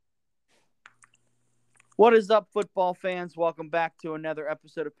What is up, football fans? Welcome back to another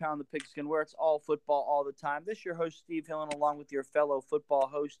episode of Pound the Pigskin, where it's all football all the time. This is your host, Steve Hillen, along with your fellow football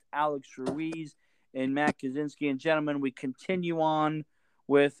host, Alex Ruiz and Matt Kaczynski. And gentlemen, we continue on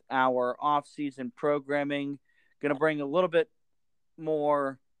with our off-season programming. Going to bring a little bit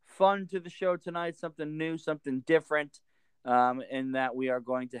more fun to the show tonight, something new, something different, in that we are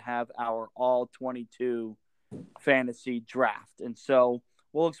going to have our all-22 fantasy draft. And so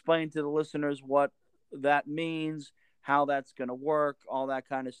we'll explain to the listeners what that means, how that's going to work, all that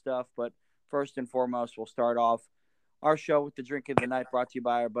kind of stuff. But first and foremost, we'll start off our show with the drink of the night, brought to you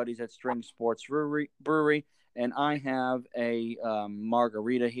by our buddies at String Sports Brewery. And I have a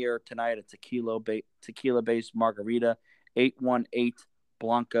margarita here tonight, a tequila-based margarita, 818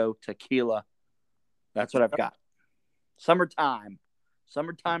 Blanco Tequila. That's what I've got. Summertime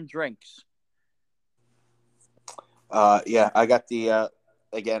drinks. Yeah, I got the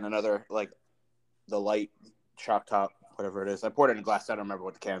again another the light shock top, whatever it is. I poured it in a glass. I don't remember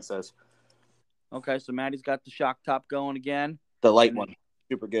what the can says. Okay, so Maddie's got the shock top going again. The light one,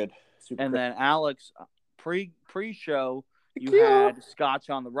 super good. And then Alex, pre-show, you had Scotch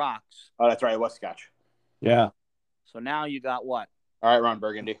on the rocks. Oh, that's right. It was Scotch. Yeah. So now you got what? All right, Ron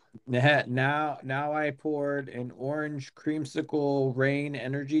Burgundy. Now I poured an orange creamsicle rain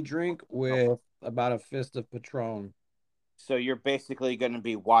energy drink with about a fist of Patron. So you're basically going to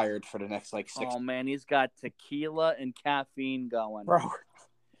be wired for the next 6. Oh man, he's got tequila and caffeine going, bro.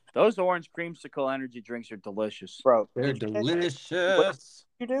 Those orange creamsicle energy drinks are delicious, bro. They're delicious. What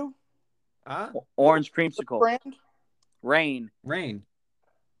you do? Huh? Orange creamsicle. Brand? Rain.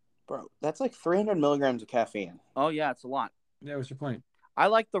 Bro, that's 300 milligrams of caffeine. Oh yeah, it's a lot. Yeah, what's your point? I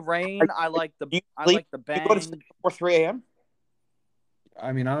like the Rain. I like the Bang. You go to sleep before 3 a.m.?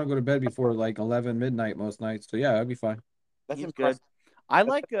 I mean, I don't go to bed before 11 midnight most nights, so yeah, I'd be fine. That's good. I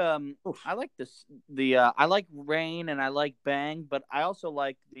like I like Rain and I like Bang, but I also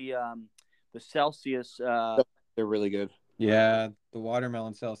like the Celsius. They're really good. Yeah, the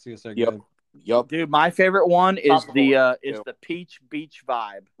watermelon Celsius are good. Yup. Dude, my favorite one is the Peach Beach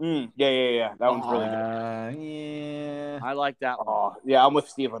Vibe. Yeah. That one's really good. Yeah. I like that one. Oh, yeah, I'm with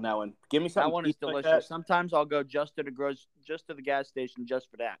Steve on that one. Give me something. That one is delicious. Sometimes I'll go just to the gas station just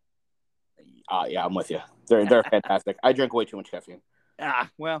for that. Yeah, I'm with you. They're fantastic. I drink way too much caffeine.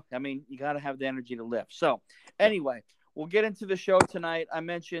 Well, I mean, you got to have the energy to live. So, anyway, we'll get into the show tonight. I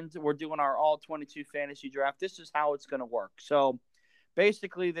mentioned we're doing our all-22 fantasy draft. This is how it's going to work. So,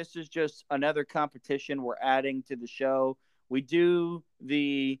 basically, this is just another competition we're adding to the show. We do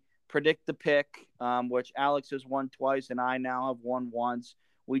the predict the pick, which Alex has won twice and I now have won once.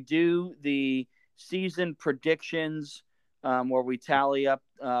 We do the season predictions, where we tally up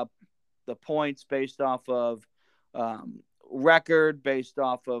the points based off of record, based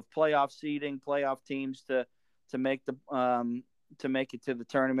off of playoff seeding, playoff teams to make it to the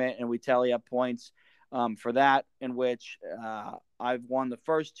tournament, and we tally up points for that, in which I've won the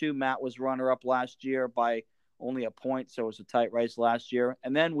first two. Matt was runner-up last year by only a point, so it was a tight race last year.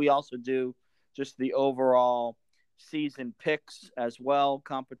 And then we also do just the overall season picks as well,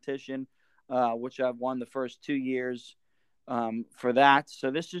 competition, which I've won the first 2 years for that.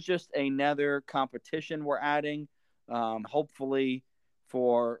 So this is just another competition we're adding. Hopefully,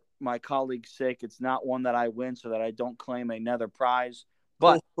 for my colleague's sake, it's not one that I win so that I don't claim another prize.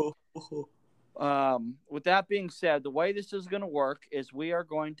 But with that being said, the way this is going to work is we are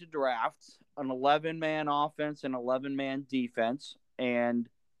going to draft an 11-man offense and 11-man defense, and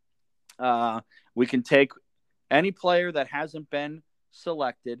we can take any player that hasn't been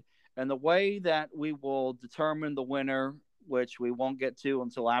selected. And the way that we will determine the winner, which we won't get to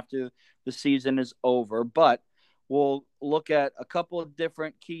until after the season is over, but we'll look at a couple of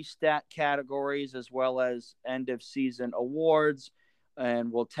different key stat categories as well as end-of-season awards,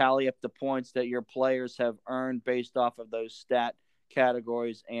 and we'll tally up the points that your players have earned based off of those stat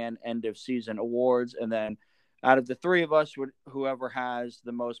categories and end-of-season awards. And then out of the three of us, whoever has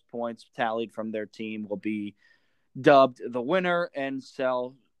the most points tallied from their team will be dubbed the winner and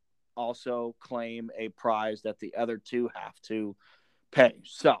also claim a prize that the other two have to pay.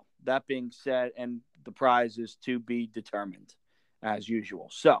 So that being said, and the prize is to be determined as usual.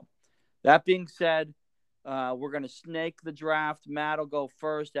 So that being said, we're going to snake the draft. Matt will go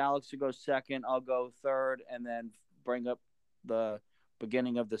first. Alex will go second. I'll go third, and then bring up the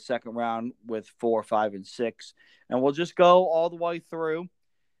beginning of the second round with 4, 5, and 6. And we'll just go all the way through.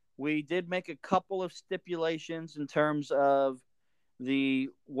 We did make a couple of stipulations in terms of the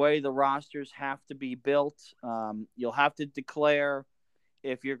way the rosters have to be built. You'll have to declare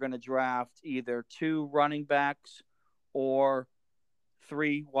if you're going to draft either 2 running backs or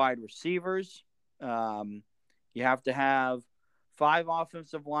 3 wide receivers. You have to have 5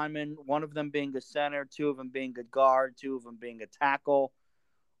 offensive linemen, one of them being a center, 2 of them being a guard, 2 of them being a tackle,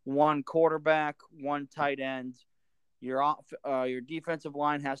 1 quarterback, 1 tight end. Your defensive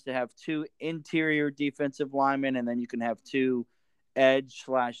line has to have 2 interior defensive linemen, and then you can have 2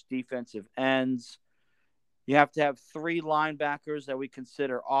 edge/defensive ends. You have to have 3 linebackers that we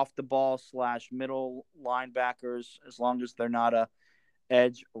consider off the ball/middle linebackers, as long as they're not a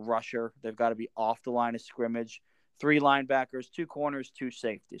edge rusher. They've got to be off the line of scrimmage. 3 linebackers, 2 corners, 2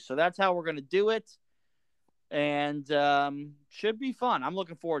 safeties. So that's how we're going to do it, and should be fun. I'm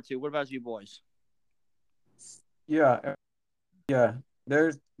looking forward to it. What about you boys? Yeah.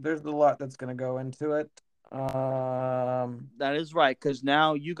 There's a lot that's gonna go into it. That is right, because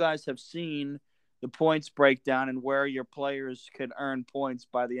now you guys have seen the points breakdown and where your players could earn points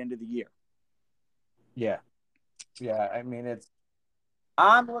by the end of the year. Yeah. I mean,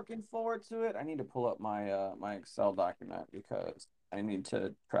 I'm looking forward to it. I need to pull up my my Excel document because I need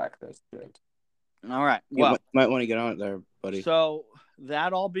to track this shit. All right. You Well, might want to get on it there, buddy. so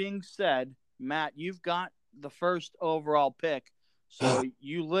that all being said, Matt, you've got the first overall pick, so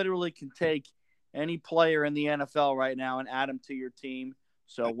you literally can take any player in the NFL right now and add them to your team.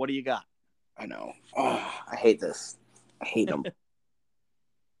 So what do you got? I know. Oh, I hate this. I hate them.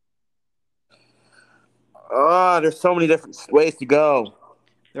 There's so many different ways to go.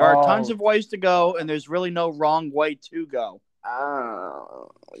 There are tons of ways to go, and there's really no wrong way to go.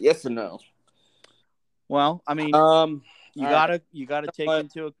 Yes and no. Well, I mean, you gotta take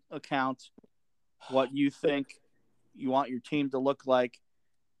into account what you think you want your team to look like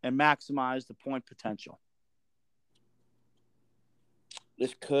and maximize the point potential.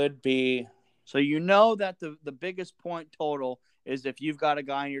 This could be. So you know that the biggest point total is if you've got a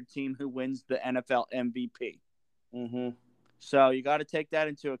guy on your team who wins the NFL MVP. Mm-hmm. So you got to take that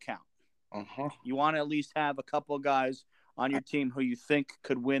into account. Uh-huh. You want to at least have a couple of guys on your team who you think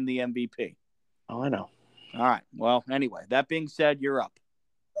could win the MVP. Oh, I know. All right. Well, anyway, that being said, you're up.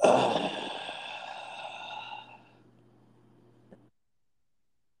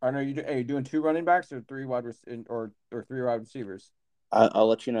 I know you. Are you doing 2 running backs or 3 wide or 3 wide receivers? I'll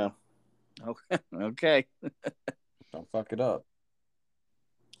let you know. Okay. Don't fuck it up.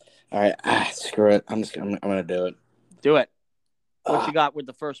 All right. Screw it. I'm gonna do it. Do it. What you got with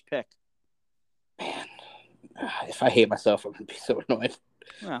the first pick? Man, if I hate myself, I'm gonna be so annoyed.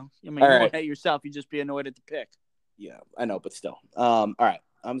 Well, I mean, you won't hate yourself. You just be annoyed at the pick. Yeah, I know, but still. All right.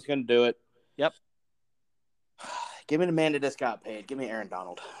 I'm just gonna do it. Yep. Give me the man that just got paid. Give me Aaron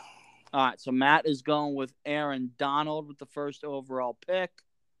Donald. All right. So Matt is going with Aaron Donald with the first overall pick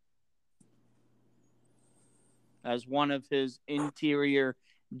as one of his interior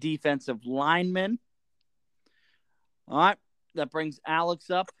defensive linemen. All right. That brings Alex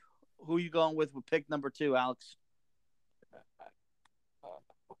up. Who are you going with pick number 2, Alex?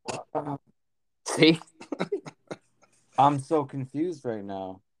 See? I'm so confused right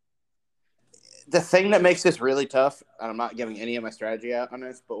now. The thing that makes this really tough, and I'm not giving any of my strategy out on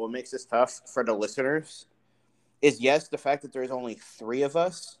this, but what makes this tough for the listeners is, yes, the fact that there's only 3 of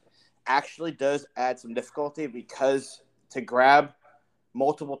us actually does add some difficulty, because to grab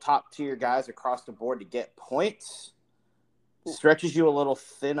multiple top-tier guys across the board to get points stretches you a little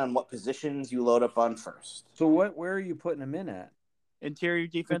thin on what positions you load up on first. So where are you putting him in at? Interior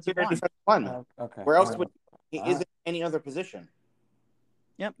defensive line. Okay. Where else would he isn't any other position?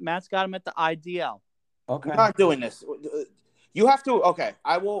 Yep, Matt's got him at the IDL. Okay. We're not doing this. You have to. Okay,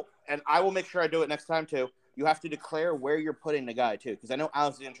 I will make sure I do it next time too. You have to declare where you're putting the guy too, because I know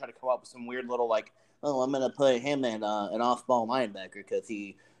Alex is gonna try to come up with some weird little I'm gonna put him in an off-ball linebacker because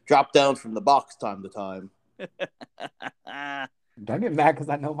he dropped down from the box time to time. Don't get mad because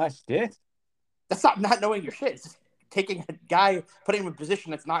I know my shit. That's not knowing your shit. It's just taking a guy, putting him in a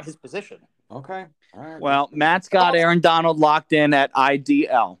position that's not his position. Okay. All right. Well, Matt's got Aaron Donald locked in at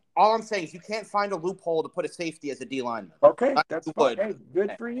IDL. All I'm saying is you can't find a loophole to put a safety as a D lineman. Okay, that's fine. Hey,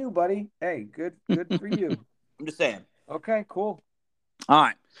 good for you, buddy. Hey, good for you. I'm just saying. Okay, cool. All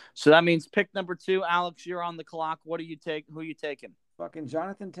right. So that means pick number 2, Alex, you're on the clock. Who are you taking? Fucking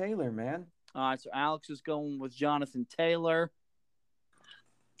Jonathan Taylor, man. All right, so Alex is going with Jonathan Taylor.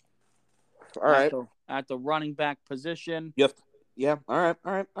 All right. At the running back position. Yeah. All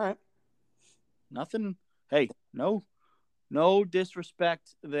right. Nothing. Hey, no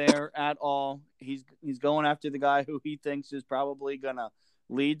disrespect there at all. He's going after the guy who he thinks is probably gonna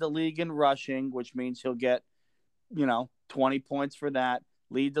lead the league in rushing, which means he'll get, 20 points for that.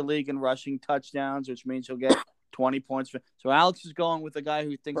 Lead the league in rushing touchdowns, which means he'll get 20 points for. So Alex is going with the guy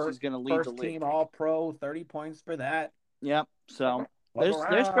who thinks he's going to lead the league. First team All-Pro, 30 points for that. Yep. So There's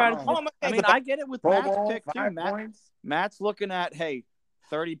strategy. Oh, okay, I mean, I get it with Pro Matt's Bowl, pick too. 5 points. Matt's looking at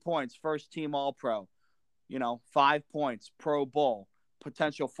 30 points, first team All Pro. 5 points, Pro Bowl,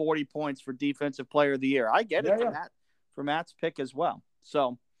 potential 40 points for Defensive Player of the Year. I get it for Matt's pick as well.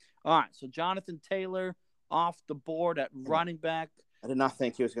 So, all right. So Jonathan Taylor off the board at running back. I did not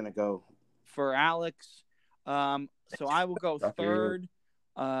think he was going to go for Alex. So I will go third.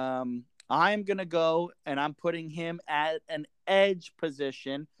 I am going to go, and I'm putting him at an edge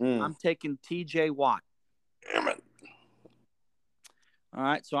position. I'm taking TJ Watt. Damn it. All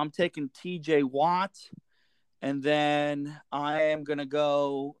right, so I'm taking TJ Watt, and then I am going to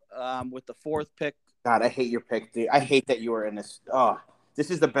go with the fourth pick. God, I hate your pick, dude. I hate that you were in this. Oh,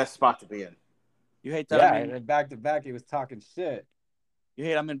 this is the best spot to be in. You hate that? Yeah, and then back-to-back, he was talking shit. You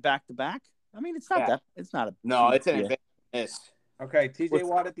hate I'm in back-to-back? I mean, it's not that. It's not a. No, it's an advantage. Okay, TJ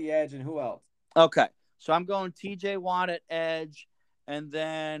Watt at the edge, and who else? Okay, so I'm going TJ Watt at edge, and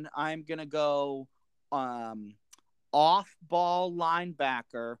then I'm going to go off-ball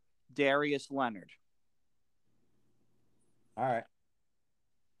linebacker Darius Leonard. All right.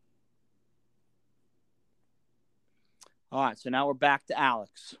 All right, so now we're back to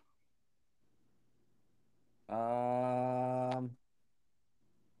Alex. Oh,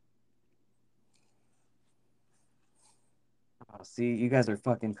 see, you guys are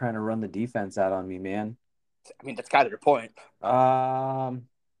fucking trying to run the defense out on me, man. I mean, that's kind of your point. Oh,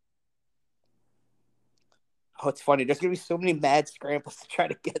 it's funny. There's going to be so many mad scrambles to try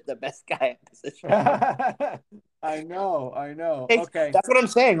to get the best guy in position. I know. Hey, okay. That's what I'm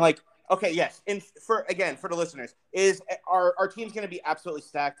saying. Like, okay, yes. And for the listeners, is our team's going to be absolutely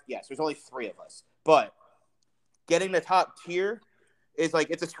stacked? Yes, there's only 3 of us. But getting the top tier is like,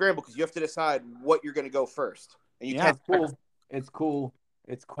 it's a scramble because you have to decide what you're going to go first. And you can't. It's cool.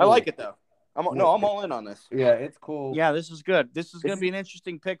 I like it, though. I'm all in on this. Yeah, it's cool. Yeah, this is good. This is going to be an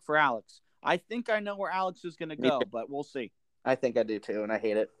interesting pick for Alex. I think I know where Alex is going to go, but we'll see. I think I do, too, and I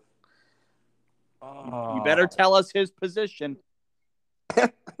hate it. You better tell us his position.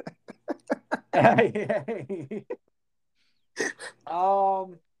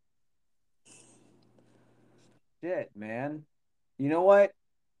 Shit, man. You know what?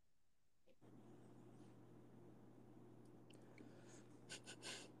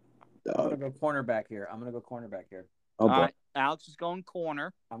 I'm gonna go cornerback here. All right, Alex is going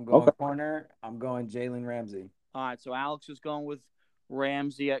corner. I'm going corner. I'm going Jalen Ramsey. All right, so Alex is going with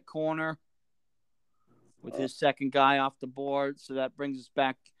Ramsey at corner with his second guy off the board. So that brings us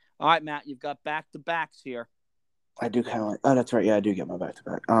back. All right, Matt, you've got back-to-backs here. I do kind of like. Oh, that's right. Yeah, I do get my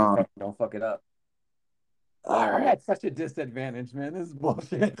back-to-back. Don't fuck it up. All right. I'm at such a disadvantage, man. This is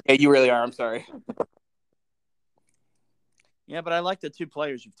bullshit. Yeah, you really are. I'm sorry. Yeah, but I like the 2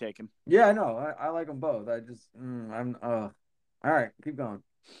 players you've taken. Yeah, I know. I like them both. I just, all right, keep going.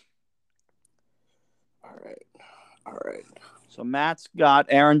 All right. So Matt's got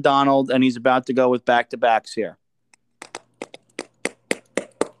Aaron Donald, and he's about to go with back-to-backs here.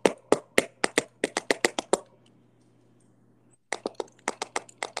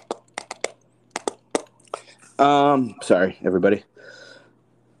 Sorry, everybody.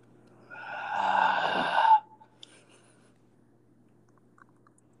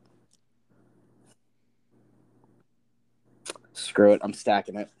 Screw it. I'm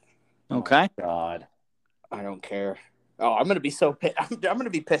stacking it. Okay. Oh, God. I don't care. Oh, I'm gonna be so pissed. I'm gonna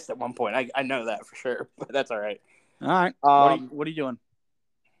be pissed at one point. I know that for sure, but that's all right. All right. What are you doing?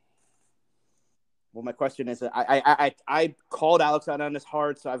 Well, my question is, I called Alex out on this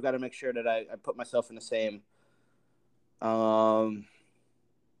hard, so I've got to make sure that I put myself in the same.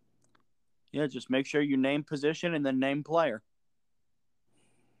 Yeah, just make sure you name position and then name player.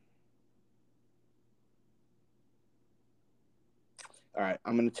 All right,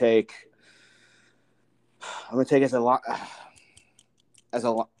 I'm gonna take as a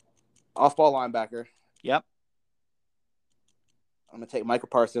off-ball linebacker. Yep. I'm gonna take Micah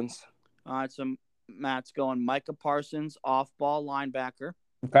Parsons. All right, so Matt's going Micah Parsons, off-ball linebacker.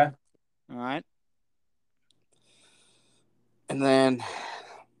 Okay. All right. And then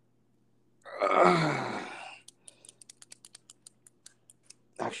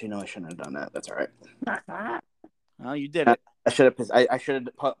actually, no, I shouldn't have done that. That's all right. Well, you did it. I should have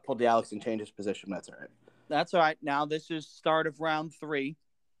pulled the Alex and changed his position. That's all right. That's all right. Now this is start of round 3.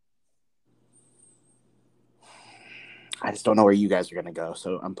 I just don't know where you guys are gonna go,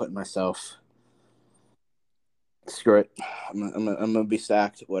 so I'm putting myself. Screw it. I'm gonna be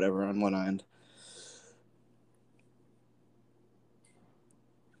stacked. Whatever on one end.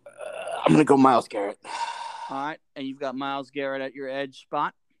 I'm gonna go Myles Garrett. All right, and you've got Myles Garrett at your edge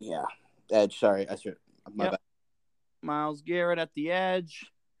spot. Yeah, edge. Sorry, I should. My bad. Myles Garrett at the edge.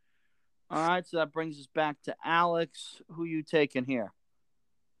 All right, so that brings us back to Alex. Who you taking here?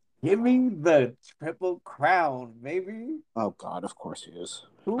 Give me the triple crown, baby. Oh God, of course he is.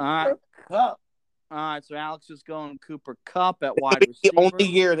 Cooper Kupp. All right, so Alex is going Cooper Kupp at wide The receiver. only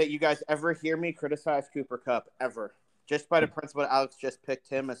year that you guys ever hear me criticize Cooper Kupp ever, just by the principle that Alex just picked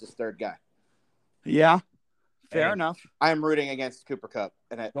him as his third guy. Yeah, fair Hey. enough. I am rooting against Cooper Kupp,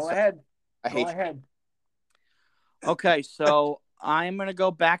 and Go ahead. I hate Go ahead. Okay, so I'm going to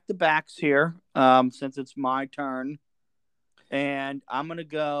go back to backs here since it's my turn. And I'm going to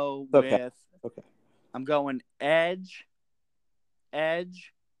go with I'm going edge,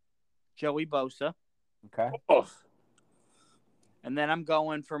 Joey Bosa. Okay. Oh. And then I'm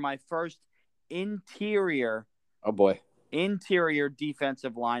going for my first interior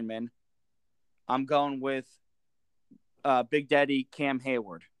defensive lineman. I'm going with Big Daddy Cam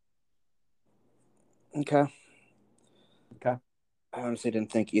Hayward. Okay. I honestly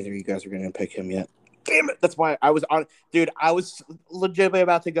didn't think either of you guys were going to pick him yet. Damn it. That's why I was on. Dude, I was legitimately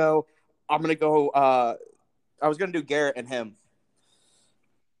about to go. I'm going to go. I was going to do Garrett and him.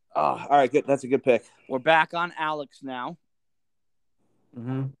 Oh, all right. Good. That's a good pick. We're back on Alex now.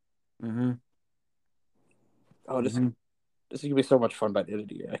 Oh, this is going to be so much fun by the end of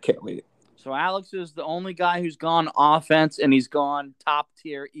the year. I can't wait. So Alex is the only guy who's gone offense, and he's gone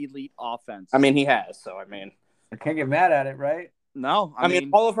top-tier elite offense. I mean, he has. So, I mean. I can't get mad at it, right? No, I mean,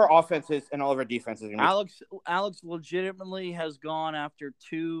 all of our offenses and all of our defenses. Alex legitimately has gone after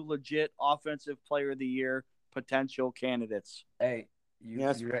 2 legit offensive player of the year potential candidates. Hey,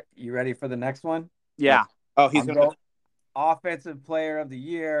 you ready for the next one? Yeah. Oh, he's going to offensive player of the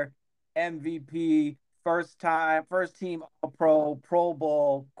year, MVP, first team All-Pro, Pro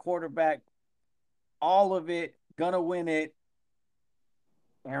Bowl, quarterback, all of it, gonna win it.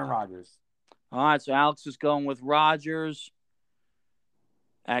 Aaron Rodgers. All right, so Alex is going with Rodgers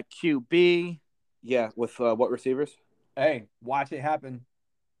at QB. Yeah, with what receivers? Hey, watch it happen.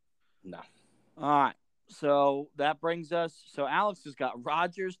 No. All right, so that brings us. So Alex has got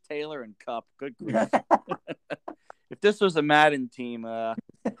Rodgers, Taylor, and Kupp. Good grief! If this was a Madden team, I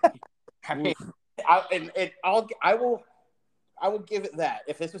mean, I will give it that.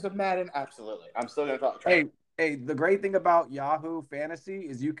 If this was a Madden, absolutely. I'm still gonna talk trash. Hey, the great thing about Yahoo Fantasy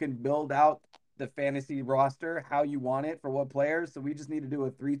is you can build out the fantasy roster how you want it for what players. So we just need to do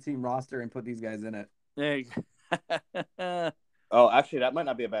a 3-team roster and put these guys in it. Oh, actually, that might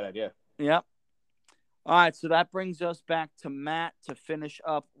not be a bad idea. Yep. All right, so that brings us back to Matt to finish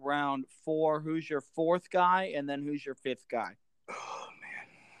up round 4. Who's your 4th guy, and then who's your 5th guy? Oh man.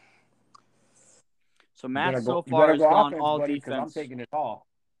 So Matt so far has gone all defense. I'm taking it all.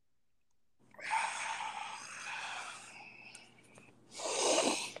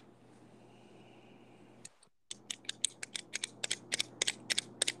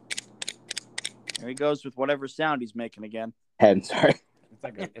 There he goes with whatever sound he's making again. Head, sorry. It's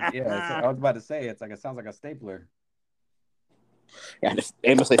like I was about to say, it sounds like a stapler. Yeah, just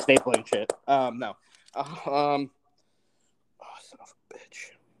aimlessly stapling shit. No. Oh, son of a bitch.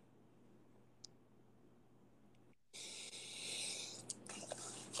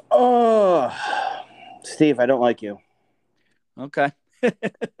 Oh, Steve, I don't like you. Okay.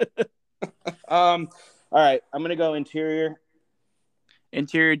 All right, I'm gonna go interior.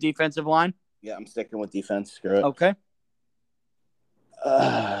 Interior defensive line. Yeah, I'm sticking with defense. Screw it. Okay.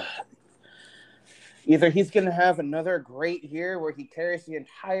 Either he's going to have another great year where he carries the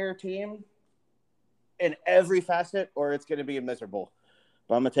entire team in every facet, or it's going to be miserable.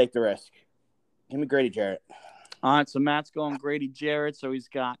 But I'm going to take the risk. Give me Grady Jarrett. All right, so Matt's going Grady Jarrett, so he's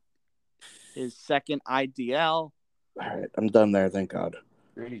got his second IDL. All right, I'm done there, thank God.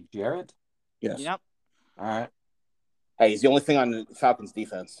 Grady Jarrett? Yes. Yep. All right. Hey, he's the only thing on the Falcons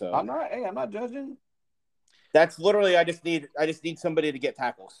defense, so I'm not judging. That's literally I just need somebody to get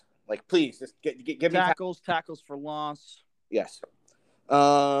tackles. Like, please, just give me tackles for loss. Yes.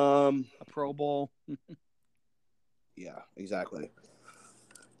 A Pro Bowl. Yeah, exactly.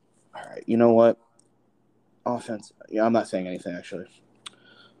 All right, you know what? Offense. Yeah, I'm not saying anything actually.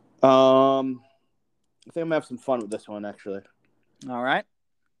 I think I'm gonna have some fun with this one actually. All right.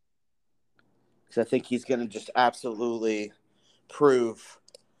 Because I think he's gonna just absolutely prove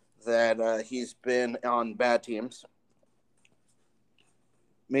that he's been on bad teams.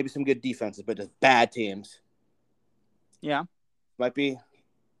 Maybe some good defenses, but just bad teams. Yeah.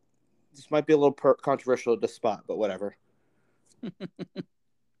 This might be a little controversial at this spot, but whatever.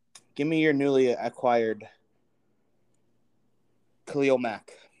 Give me your newly acquired Khalil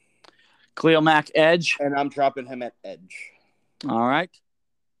Mack. Khalil Mack edge. And I'm dropping him at edge. All right.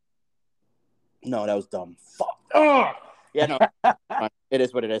 No, that was dumb. Fuck. Oh, yeah, no, it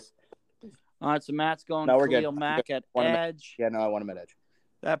is what it is. All right, so Matt's going No, we're good. Khalil Mack at Want him at- edge. Yeah, no, I want him at edge.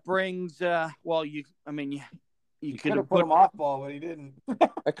 That brings, you could have put him off ball, but he didn't.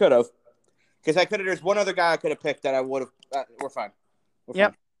 I could have. Because I could have. There's one other guy I could have picked that I would have. We're fine.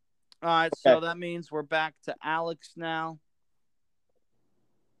 Yep. All right, Okay. so that means we're back to Alex now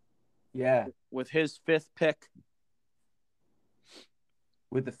Yeah, with his 5th pick.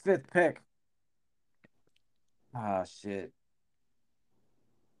 with the 5th pick. Ah, shit.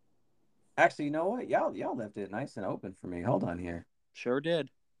 Actually, you know what? Y'all left it nice and open for me. Hold on here. Sure did.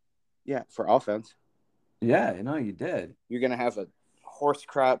 Yeah, for offense. Yeah, you did. You're going to have a horse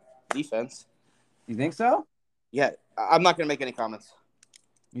crap defense. You think so? Yeah, I'm not going to make any comments.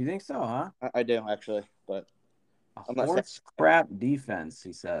 You think so, huh? I do, actually. But I'm not horse crap defense,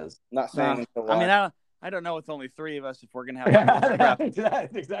 he says. not saying No, until I don't know with only 3 of us if we're going to have horse crap.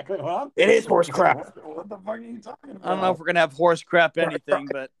 That's exactly what I'm It is horse crap. What the fuck are you talking about? I don't know if we're going to have horse crap anything,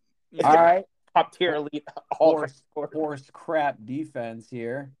 but. All right. Top tier elite. Horse crap defense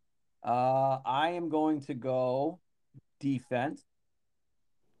here. I am going to go defense.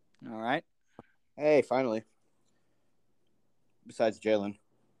 All right. Hey, finally. Besides Jalen.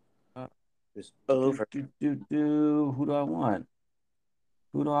 It's over. Who do I want?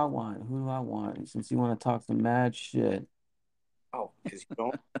 Who do I want? Since you want to talk some mad shit. Oh, because you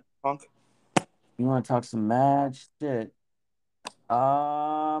don't, punk? You want to talk some mad shit.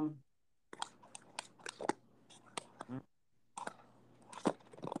 I'm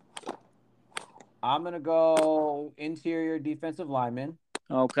going to go interior defensive lineman.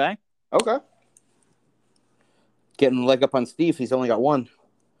 Okay. Okay. Getting a leg up on Steve. He's only got one.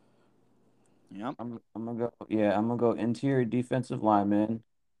 Yep. I'm gonna go interior defensive lineman,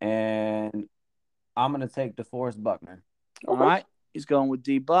 and I'm gonna take DeForest Buckner. All right. He's going with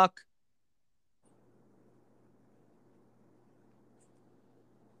D Buck.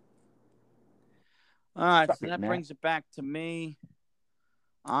 All right, so that brings it back to me.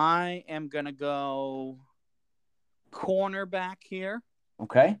 I am gonna go cornerback here.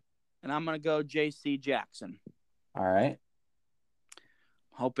 Okay. And I'm gonna go J.C. Jackson. All right.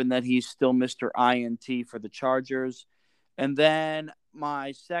 Hoping that he's still Mr. INT for the Chargers. And then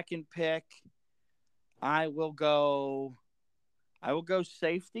my second pick, I will go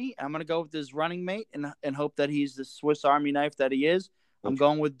safety. I'm going to go with his running mate and hope that he's the Swiss Army knife that he is. I'm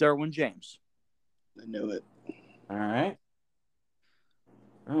going with Derwin James. I knew it. All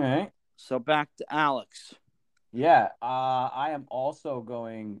right. So back to Alex. Yeah, I am also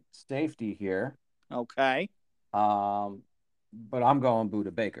going safety here. Okay. But I'm going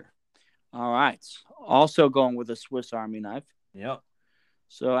Budda Baker. All right. Also going with a Swiss Army knife. Yep.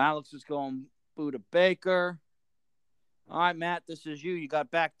 So Alex is going Budda Baker. All right, Matt, this is you. You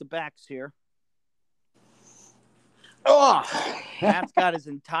got back-to-backs here. Oh! Matt's got his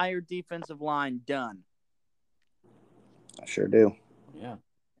entire defensive line done. I sure do. Yeah.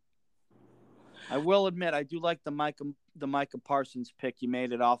 I will admit, I do like the Micah Parsons pick. You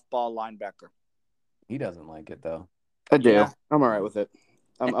made it off-ball linebacker. He doesn't like it, though. I do. Yeah. I'm all right with it.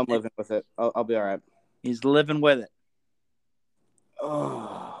 I'm living with it. I'll be all right. He's living with it.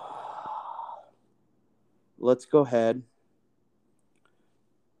 Oh. Let's go ahead.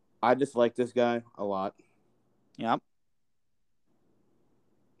 I just like this guy a lot. Yep.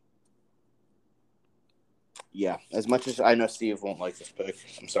 Yeah. As much as I know Steve won't like this pick.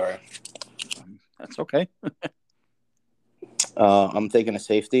 I'm sorry. That's okay. I'm taking a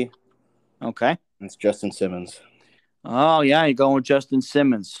safety. Okay. It's Justin Simmons. Oh, yeah, you're going with Justin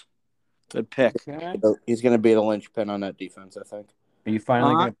Simmons. Good pick. Okay. So he's going to be the linchpin on that defense, I think. Are you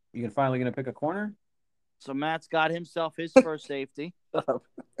finally gonna pick a corner? So Matt's got himself his first safety.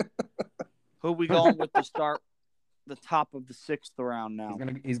 Who we going with to start the top of the 6th round now?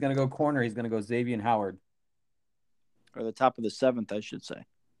 He's gonna go corner. He's gonna go Xavier Howard. Or the top of the 7th, I should say.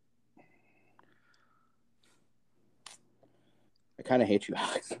 I kind of hate you,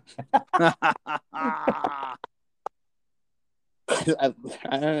 Alex.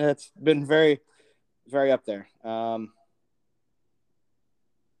 It's been very, very up there. Damn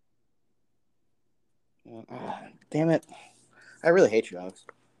it. I really hate you, Alex.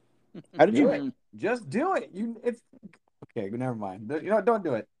 How did you Just do it. It's okay. Never mind. Don't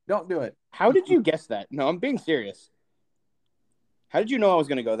do it. Don't do it. How did you guess that? No, I'm being serious. How did you know I was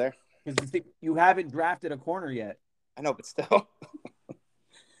going to go there? Because you haven't drafted a corner yet. I know, but still.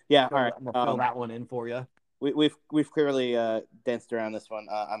 Yeah, all right. I'm gonna fill that one in for you. We've clearly danced around this one.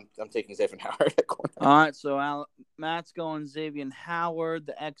 I'm taking Xavier Howard at corner. All right, so Matt's going Xavier Howard,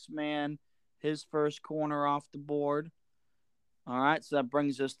 the X-Man, his first corner off the board. All right, so that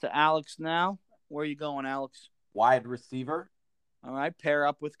brings us to Alex now. Where are you going, Alex? Wide receiver, All right, pair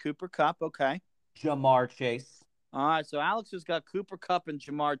up with Cooper Kupp. Okay. Jamar Chase. All right, so Alex has got Cooper Kupp and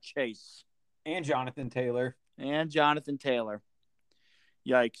Jamar Chase. And Jonathan Taylor. And Jonathan Taylor.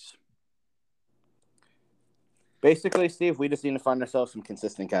 Yikes. Basically, Steve, we just need to find ourselves some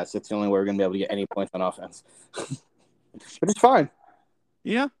consistent guys. That's the only way we're going to be able to get any points on offense. But it's fine.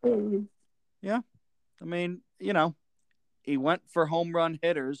 Yeah. Yeah. I mean, he went for home run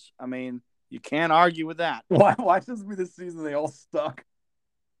hitters. I mean, you can't argue with that. Why should this be the season they all stuck?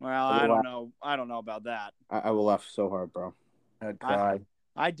 Well, I don't know. I don't know about that. I will laugh so hard, bro. I'd cry.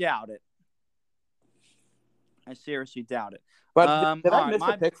 I doubt it. I seriously doubt it. But did I miss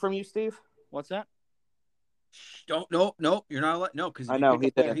a pick from you, Steve? What's that? Don't no, you're not allowed. No, because I know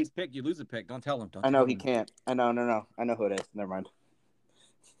he's picked. You lose a pick. Don't tell him. I know he can't. I know. No. I know who it is. Never mind.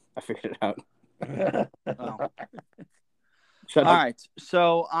 I figured it out. Oh. All right.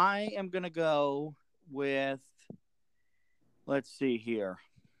 So I am gonna go with. Let's see here.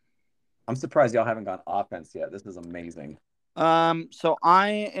 I'm surprised y'all haven't gone offense yet. This is amazing. So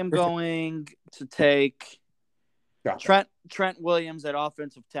I am going to take Trent Williams at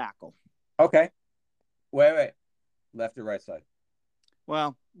offensive tackle. Okay. Wait. Left or right side?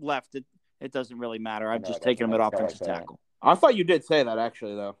 Well, left. It doesn't really matter. I'm just taking him at offensive tackle. I thought you did say that,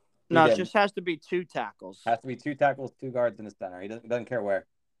 actually, though. No, it just has to be 2 tackles. Has to be 2 tackles, 2 guards, and a center. He doesn't care where.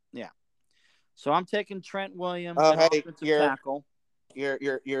 Yeah. So I'm taking Trent Williams at offensive tackle.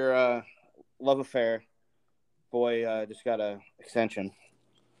 Your love affair boy just got a extension.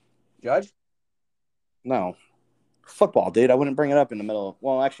 Judge? No. Football, dude. I wouldn't bring it up in the middle.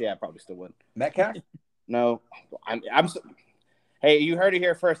 Well, actually, I probably still would. Metcalf? No. Hey, you heard it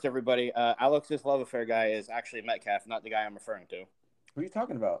here first, everybody. Alex's love affair guy is actually Metcalf, not the guy I'm referring to. Who are you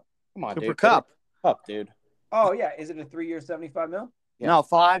talking about? Come on, Cooper dude. Kupp. Kupp, dude. Oh, yeah. Is it a 3-year, $75 million? Yeah. No,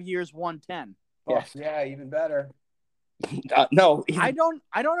 5 years, 110. Oh, Yes. yeah, even better. No. I don't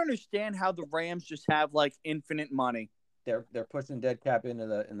understand how the Rams just have like infinite money. They're pushing dead cap into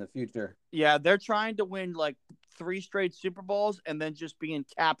the future. Yeah, they're trying to win like 3 straight Super Bowls and then just be in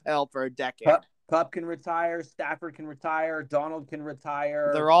cap hell for a decade. Kupp can retire. Stafford can retire. Donald can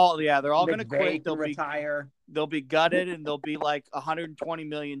retire. They're all going to quit. They'll retire. They'll be gutted and they'll be like 120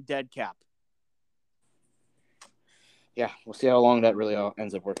 million dead cap. Yeah, we'll see how long that really all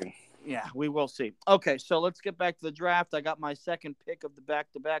ends up working. Yeah, we will see. Okay, so let's get back to the draft. I got my second pick of the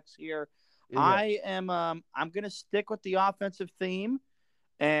back-to-backs here. Yeah. I'm going to stick with the offensive theme,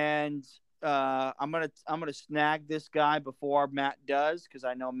 and I'm gonna snag this guy before Matt does because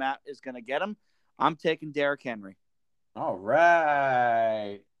I know Matt is going to get him. I'm taking Derrick Henry. All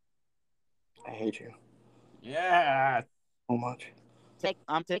right. I hate you. Yeah. So much.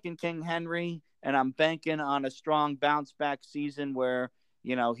 I'm taking King Henry, and I'm banking on a strong bounce-back season where,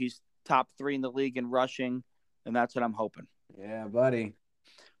 he's top 3 in the league in rushing, and that's what I'm hoping. Yeah, buddy.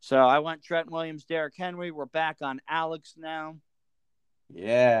 So I went Trent Williams, Derrick Henry. We're back on Alex now.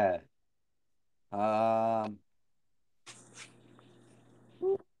 Yeah. Who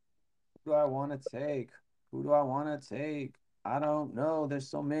do I want to take? I don't know. There's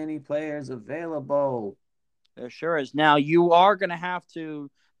so many players available. There sure is. Now, you are going to have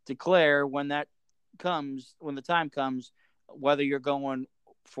to declare when the time comes, whether you're going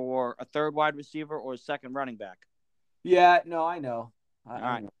for a third wide receiver or a second running back. Yeah, no, I know. All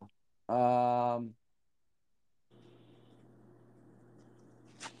right.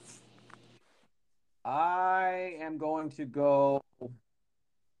 I am going to go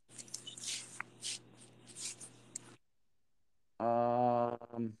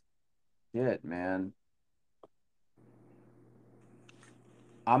man.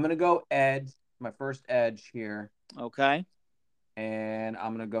 I'm gonna go edge, my first edge here. Okay. And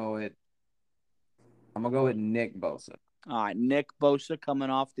I'm gonna go with Nick Bosa. All right, Nick Bosa coming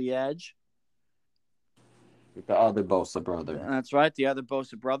off the edge. The other Bosa brother. That's right, the other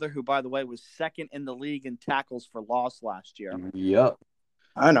Bosa brother, who, by the way, was second in the league in tackles for loss last year. Yep.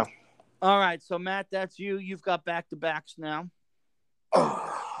 I know. All right, so, Matt, that's you. You've got back-to-backs now.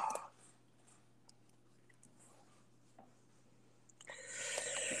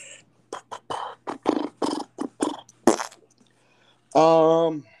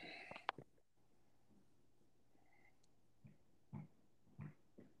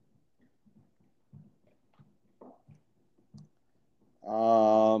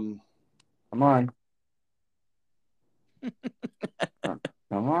 Come on.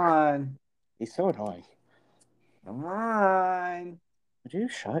 Come on. He's so annoying. Come on. Would you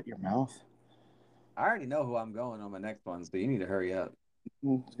shut your mouth? I already know who I'm going on my next one, so you need to hurry up.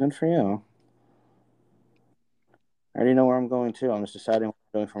 It's good for you. I already know where I'm going to. I'm just deciding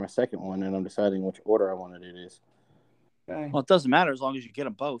going for my second one, and I'm deciding which order I wanted it is. Okay. Well, it doesn't matter as long as you get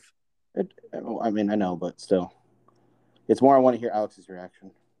them both. I mean, I know, but still. It's more I want to hear Alex's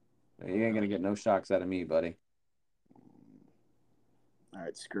reaction. You ain't gonna get no shocks out of me, buddy. All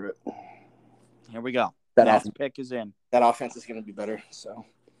right, screw it. Here we go. That Matt's pick is in. That offense is going to be better, so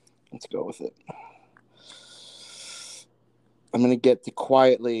let's go with it. I'm going to get the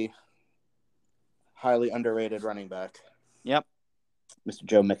quietly, highly underrated running back. Yep. Mr.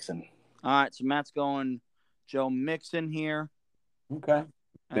 Joe Mixon. All right, so Matt's going Joe Mixon here. Okay.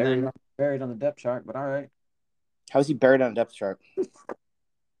 Buried on the depth chart, but all right. How is he buried on a depth chart?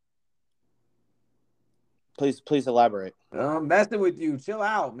 Please elaborate. I'm messing with you. Chill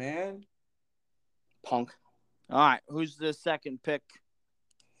out, man. Punk. All right, who's the second pick?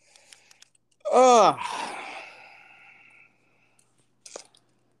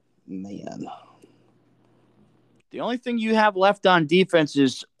 Man. The only thing you have left on defense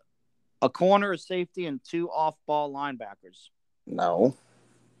is a corner, a safety, and 2 off-ball linebackers. No.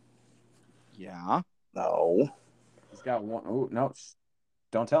 Yeah. No. He's got one. Oh, no.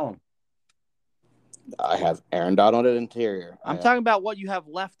 Don't tell him. I have Aaron Donald at interior. I'm talking about what you have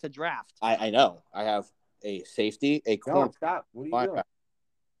left to draft. I know. I have a safety, a corner. No, stop. What are you doing?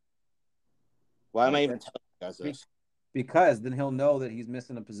 Why am I even telling you guys this? Because then he'll know that he's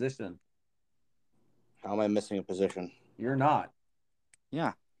missing a position. How am I missing a position? You're not.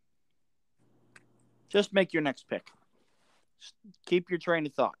 Yeah. Just make your next pick. Just keep your train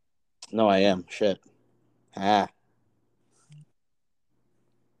of thought. No, I am. Shit.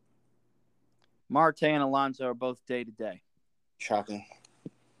 Marte and Alonso are both day-to-day. Shocking.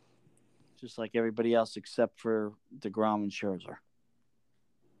 Just like everybody else except for DeGrom and Scherzer.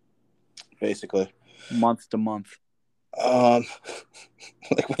 Basically. Month to month. Like,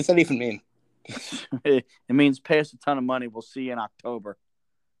 what does that even mean? It means pay us a ton of money. We'll see you in October.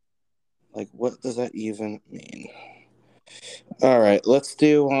 Like, what does that even mean? All right, let's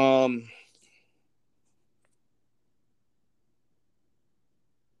do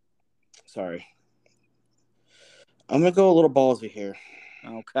sorry. I'm gonna go a little ballsy here.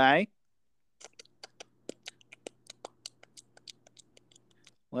 Okay.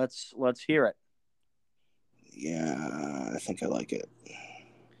 Let's hear it. Yeah, I think I like it.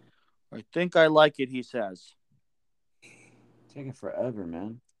 I think I like it, he says. Taking forever,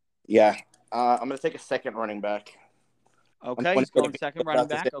 man. Yeah. I'm going to take a second running back. Okay, he's going second running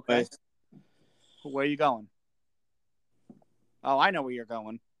back. Okay. Where are you going? Oh, I know where you're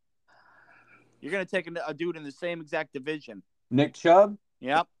going. You're going to take a dude in the same exact division. Nick Chubb?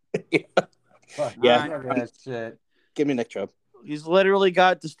 Yep. Fuck, yeah. That shit. Give me Nick Chubb. He's literally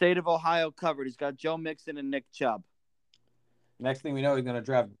got the state of Ohio covered. He's got Joe Mixon and Nick Chubb. Next thing we know, he's going to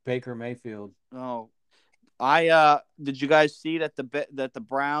draft Baker Mayfield. Oh, did you guys see that the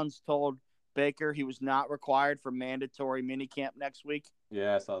Browns told Baker he was not required for mandatory minicamp next week?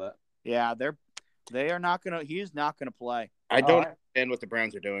 Yeah, I saw that. Yeah, they are not gonna. He's not gonna play. I don't understand what the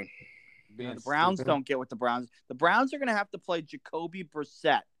Browns are doing. The Browns don't get what the Browns. The Browns are gonna have to play Jacoby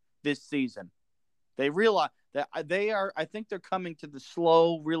Brissett this season. They realize that they are. I think they're coming to the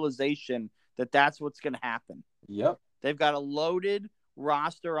slow realization that that's what's gonna happen. Yep. They've got a loaded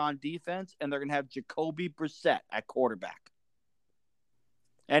roster on defense, and they're going to have Jacoby Brissett at quarterback.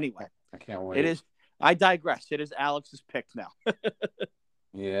 Anyway, I can't wait. It is. I digress. It is Alex's pick now.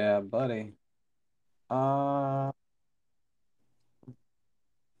 Yeah, buddy. The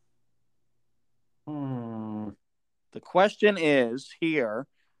question is here,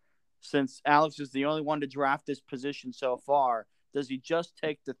 since Alex is the only one to draft this position so far, does he just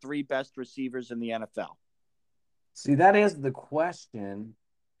take the 3 best receivers in the NFL? See, that is the question.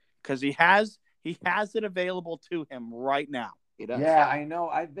 Because he has it available to him right now. He does. Yeah, I know.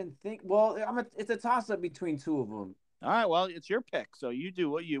 I've been thinking. Well, it's a toss-up between 2 of them. All right, well, it's your pick, so you do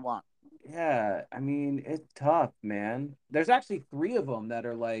what you want. Yeah, I mean, it's tough, man. There's actually 3 of them that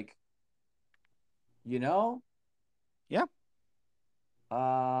are like, you know? Yeah.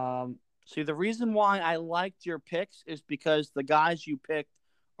 See, the reason why I liked your picks is because the guys you picked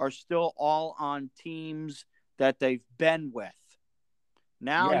are still all on teams that they've been with.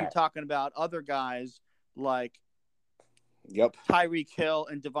 Now you're talking about other guys like Tyreek Hill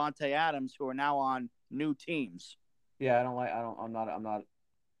and Devontae Adams who are now on new teams. Yeah, no.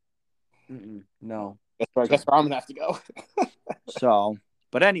 I guess I'm gonna have to go. So,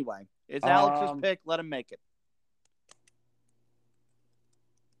 but anyway, it's Alex's pick. Let him make it.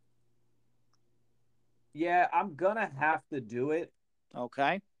 Yeah, I'm gonna have to do it.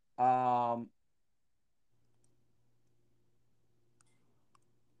 Okay.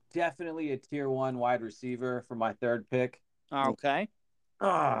 Definitely a tier 1 wide receiver for my 3rd pick. Okay.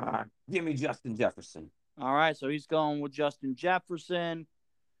 Give me Justin Jefferson. All right, so he's going with Justin Jefferson.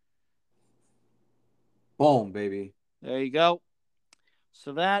 Boom, baby. There you go.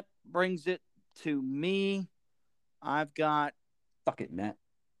 So that brings it to me. I've got. Fuck it, Matt.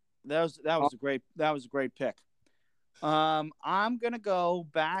 That was a great pick. I'm gonna go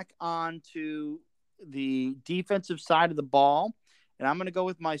back onto the defensive side of the ball, and I'm gonna go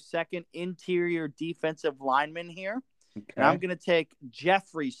with my second interior defensive lineman here. Okay. And I'm gonna take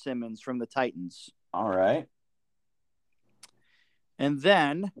Jeffrey Simmons from the Titans. All right. And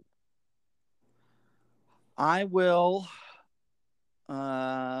then I will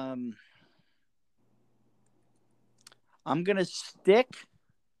I'm going to stick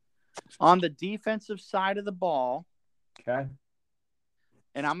on the defensive side of the ball. Okay.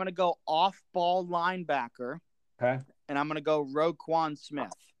 And I'm going to go off-ball linebacker. Okay. And I'm going to go Roquan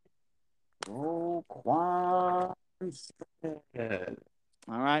Smith. Roquan Smith.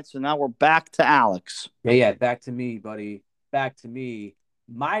 All right, so now we're back to Alex. Yeah, back to me, buddy. Back to me.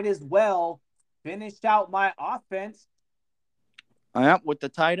 Might as well finish out my offense. Yep, with the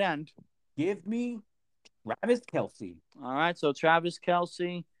tight end. Give me Travis Kelce. All right, so Travis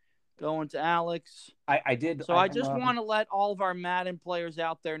Kelce going to Alex. I did. So I just want to let all of our Madden players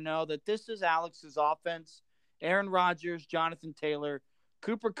out there know that this is Alex's offense. Aaron Rodgers, Jonathan Taylor,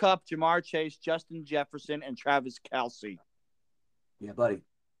 Cooper Kupp, Jamar Chase, Justin Jefferson, and Travis Kelce. Yeah, buddy.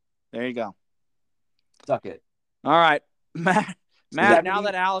 There you go. Suck it. All right. Matt, 70, now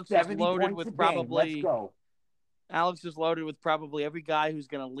that Alex is loaded points with a game. Let's probably go. Alex is loaded with probably every guy who's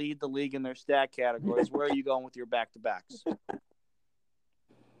going to lead the league in their stat categories. Where are you going with your back-to-backs?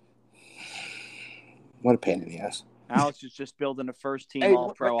 What a pain in the ass. Alex is just building a first-team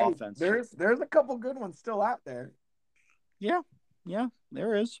All-Pro offense. There's a couple good ones still out there. Yeah,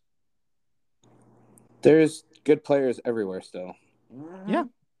 there is. There's good players everywhere still. Yeah.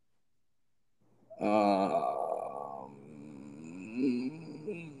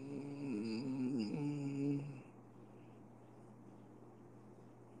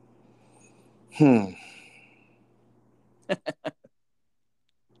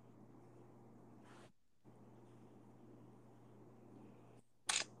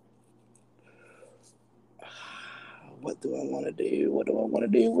 What do I want to do? What do I want to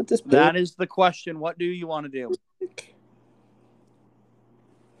do with this pick? That is the question. What do you want to do?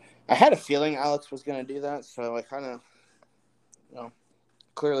 I had a feeling Alex was going to do that, so I kind of,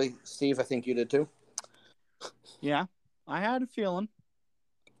 clearly, Steve, I think you did too. Yeah, I had a feeling.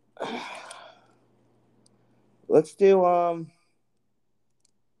 Let's do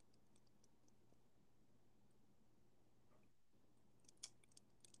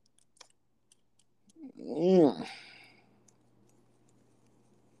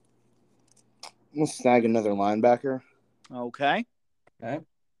we'll snag another linebacker. Okay.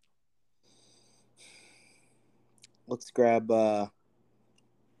 Let's grab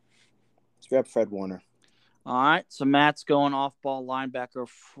Fred Warner. All right, so Matt's going off-ball linebacker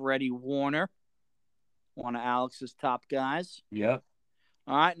Freddie Warner, one of Alex's top guys. Yep.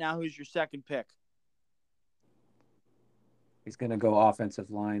 All right, now who's your second pick? He's going to go offensive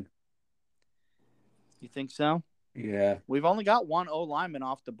line. You think so? Yeah. We've only got one O lineman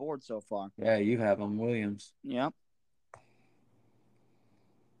off the board so far. Yeah, you have him, Williams. Yep.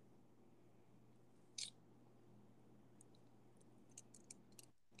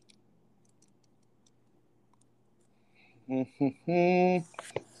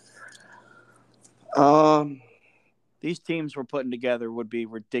 These teams we're putting together would be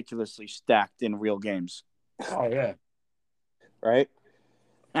ridiculously stacked in real games. Oh yeah. Right?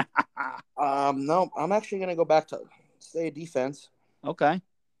 No, I'm actually gonna go back to stay defense. Okay.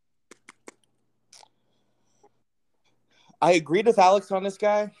 I agreed with Alex on this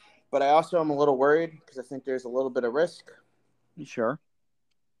guy, but I also am a little worried because I think there's a little bit of risk. You sure?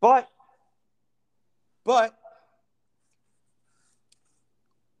 But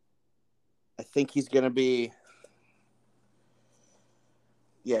I think he's going to be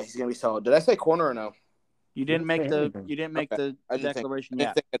he's going to be solid. Did I say corner or no? You didn't make the I declaration yet.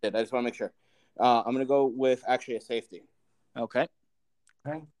 I think I did. I just want to make sure. I'm going to go with actually a safety. Okay.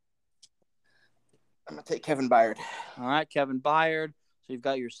 I'm going to take Kevin Byard. All right, Kevin Byard. So you've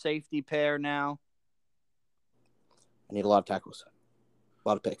got your safety pair now. I need a lot of tackles. A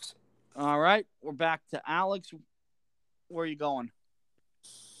lot of picks. All right, we're back to Alex. Where are you going?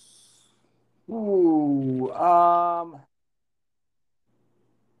 Ooh,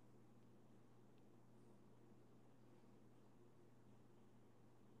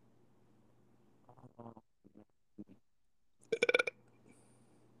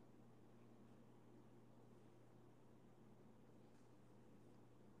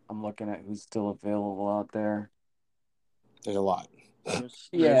 looking at who's still available out there. There's a lot. There's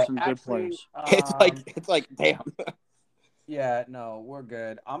some good players. It's like damn. Yeah, no, we're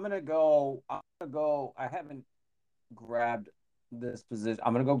good. I'm gonna go. I haven't grabbed this position.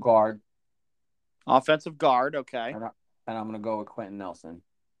 I'm gonna go guard, Offensive guard, okay. and I'm gonna go with Quentin Nelson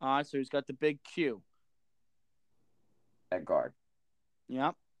All right, so he's got the big Q. at guard.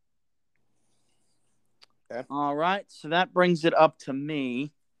 Yep. Okay. All right, so that brings it up to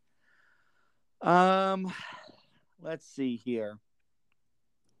me. Let's see here.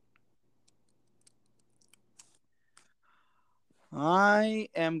 I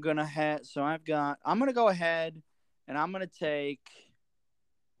am gonna have. So I'm gonna go ahead, and I'm gonna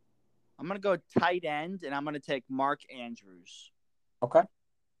go tight end, and I'm gonna take Mark Andrews. Okay.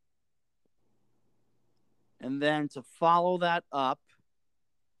 And then to follow that up,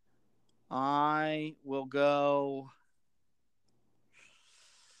 I will go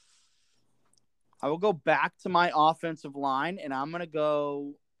back to my offensive line, and I'm going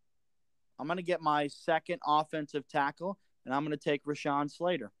to get my second offensive tackle, and I'm going to take Rashawn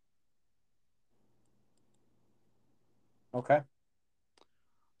Slater. Okay.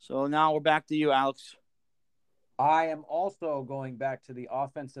 So now we're back to you, Alex. I am also going back to the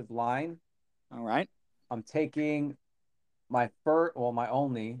offensive line. All right. I'm taking my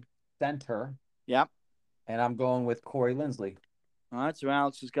only center. Yep. And I'm going with Corey Linsley. All right, so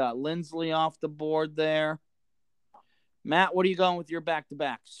Alex has got Linsley off the board there. Matt, what are you going with your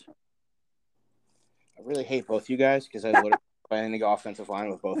back-to-backs? I really hate both you guys because I literally planning to go offensive line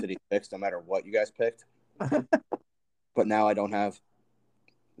with both of these picks, no matter what you guys picked. But now I don't have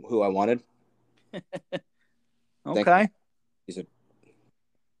who I wanted. Okay. He's an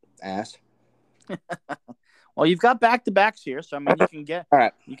ass. Well, you've got back-to-backs here, so I mean you can get all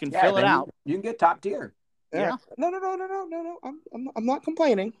right. You can fill it out. You can get top tier. Yeah. No. I'm not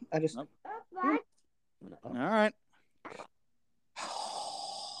complaining. I just. Nope. All right.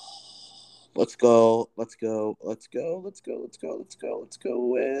 Let's go with.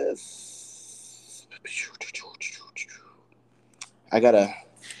 I gotta.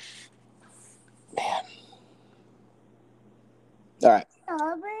 Man. All right.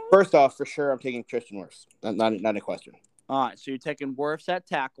 First off, for sure, I'm taking Tristan Wirfs. Not a question. All right, so you're taking Wirfs at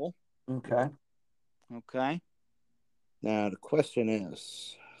tackle. Okay. Okay. Now the question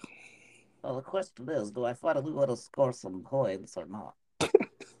is. Well, the question is, do I finally want to score some points or not?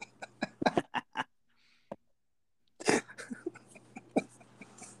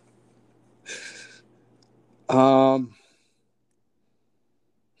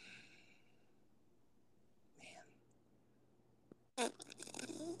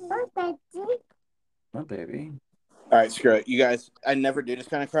 My baby. All right, screw it. You guys, I never do this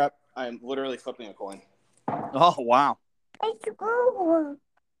kind of crap. I'm literally flipping a coin. Oh, wow. What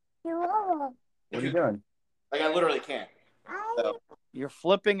are you doing? Like, I literally can't. So. You're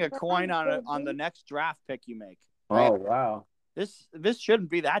flipping a coin on the next draft pick you make. Oh, wow. This shouldn't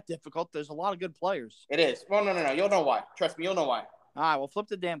be that difficult. There's a lot of good players. It is. Well, no. You'll know why. Trust me, you'll know why. All right, well, flip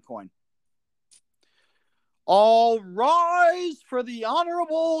the damn coin. All rise for the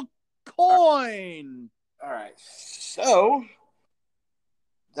honorable coin. All right. So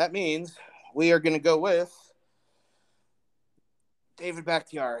that means we are going to go with David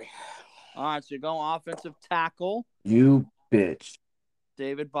Bakhtiari. All right, so you're going offensive tackle. You bitch.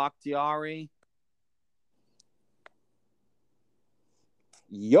 David Bakhtiari.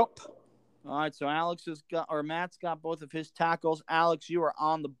 Yup. All right, so Matt's got both of his tackles. Alex, you are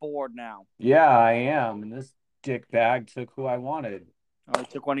on the board now. Yeah, I am. And this dickbag took who I wanted. Oh, he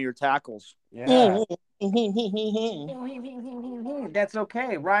took one of your tackles. Yeah. That's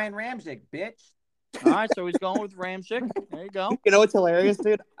okay. Ryan Ramczyk, bitch. All right, so he's going with Ramczyk. There you go. You know what's hilarious,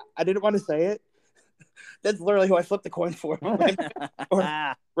 dude? I didn't want to say it. That's literally who I flipped the coin for.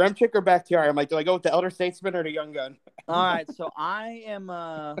 Ramczyk or Bakhtiari. I'm like, do I go with the elder statesman or the young gun? All right, so I'm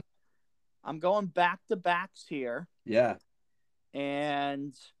going back-to-backs here. Yeah.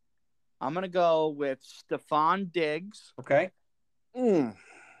 And I'm going to go with Stephon Diggs. Okay.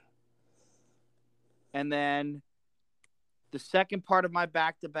 And then the second part of my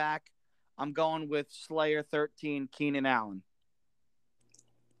back-to-back, I'm going with Slayer 13, Keenan Allen.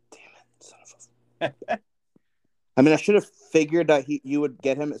 Damn it, son of a... I mean, I should have figured that you would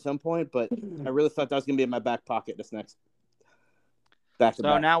get him at some point, but I really thought that was going to be in my back pocket this next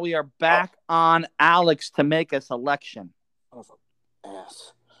back-to-back. So now we are back on Alex to make a selection.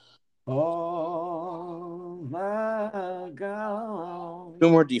 Ass. Oh, my God.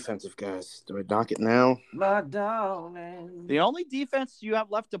 Two more defensive guys. Do I knock it now? My darling. The only defense you have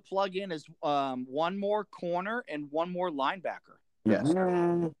left to plug in is one more corner and one more linebacker. Yes.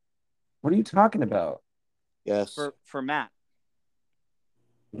 What are you talking about? Yes. for Matt.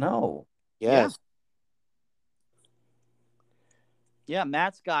 No. Yes. Yeah,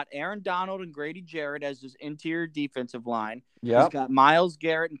 Matt's got Aaron Donald and Grady Jarrett as his interior defensive line. He's Yep. got Myles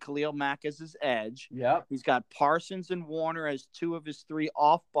Garrett and Khalil Mack as his edge. Yep. He's got Parsons and Warner as two of his three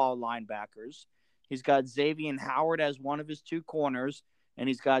off-ball linebackers. He's got Xavier Howard as one of his two corners. And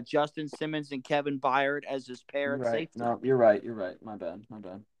he's got Justin Simmons and Kevin Byard as his pair at safety. No, you're right. You're right. My bad.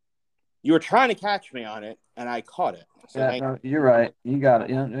 You were trying to catch me on it, and I caught it. So no, you're right. You got it.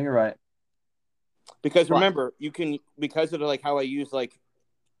 You're right. Because remember, you can, because of like how I use, like,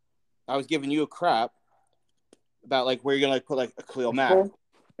 I was giving you a crap about like where you're gonna like put like a Khalil Mack. Cool.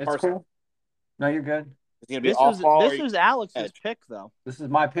 It's cool. No, you're good. It's gonna be off ball. This is Alex's pick, though. This is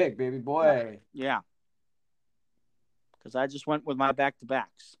my pick, baby boy. Yeah. Because I just went with my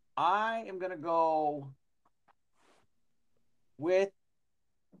back-to-backs. I am gonna go with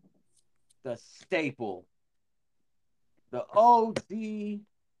the staple, the OG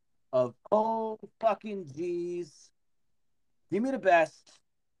of all fucking G's. Give me the best,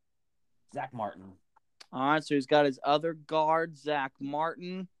 Zach Martin. All right, so he's got his other guard, Zach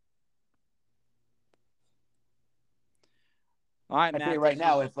Martin. All right, I Matt. tell you right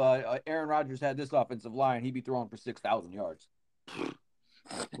now, if Aaron Rodgers had this offensive line, he'd be throwing for 6,000 yards.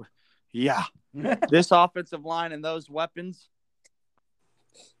 Yeah. This offensive line and those weapons.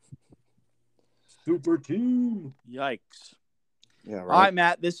 Super team. Yikes. Yeah, right. All right,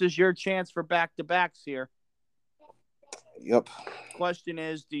 Matt, this is your chance for back-to-backs here. Yep. Question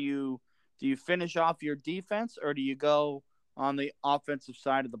is, do you finish off your defense or do you go on the offensive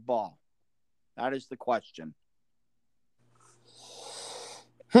side of the ball? That is the question.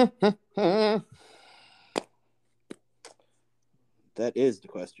 That is the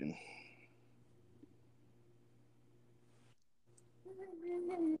question.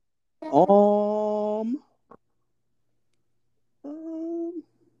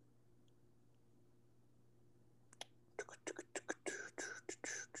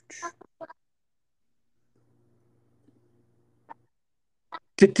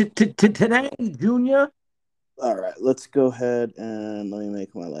 Today, Junior. All right, let's go ahead and let me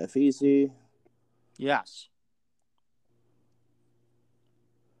make my life easy. Yes.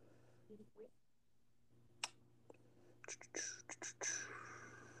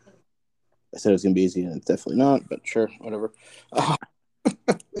 I said it was going to be easy, and it's definitely not, but sure, whatever. Oh,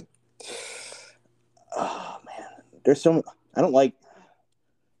 man. There's so much. I don't like.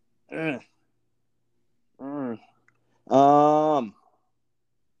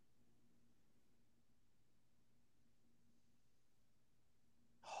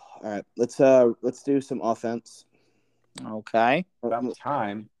 All right, let's do some offense. Okay. About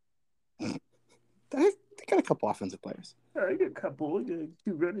time. They got a couple offensive players. I got a couple. I got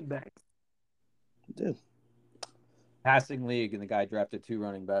 2 running backs. Dude. Passing league, and the guy drafted 2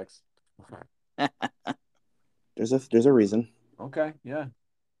 running backs. There's a reason. Okay, yeah.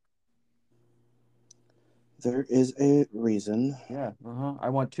 There is a reason. Yeah. I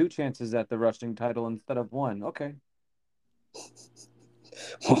want 2 chances at the rushing title instead of 1. Okay.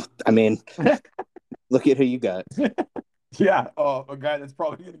 Well, I mean, look at who you got. Yeah. Oh, a guy that's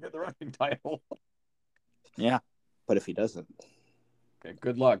probably going to get the rushing title. Yeah. But if he doesn't. Okay,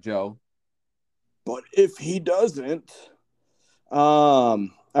 good luck, Joe. But if he doesn't. All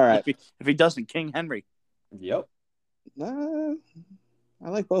right. If he doesn't, King Henry. Yep. I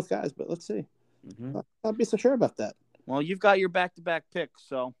like both guys, but let's see. Mm-hmm. I'll be so sure about that. Well, you've got your back-to-back picks,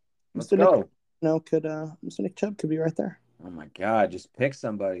 so Let's go. Mr. Nick Chubb could be right there. Oh my God! Just pick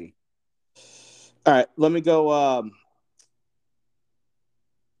somebody. All right, let me go.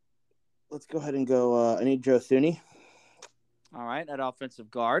 Let's go ahead and go. I need Joe Thuney. All right, at offensive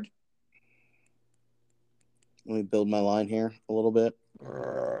guard. Let me build my line here a little bit,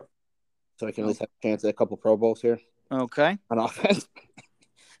 so I can at least have a chance at a couple Pro Bowls here. Okay. On offense,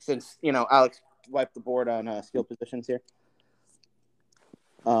 since Alex wiped the board on skill positions here.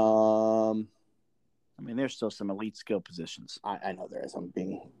 I mean, there's still some elite skill positions. I know there is. I'm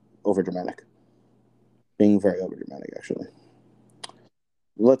being overdramatic. Being very overdramatic, actually.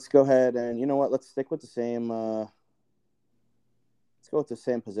 Let's go ahead and, you know what? Let's stick with the same. Let's go with the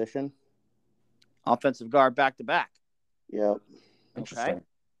same position. Offensive guard back-to-back. Yep. Okay.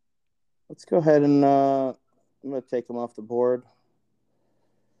 Let's go ahead and I'm going to take him off the board.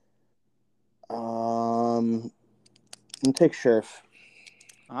 I'm going to take Scherf.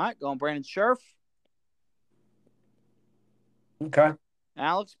 All right, going Brandon Scherf. Okay.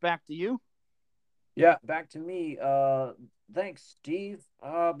 Alex, back to you. Yeah, back to me. Thanks, Steve.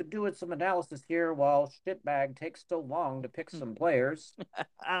 Been doing some analysis here while Shitbag takes so long to pick some players.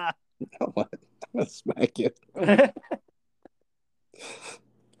 know what? I'm gonna smack you.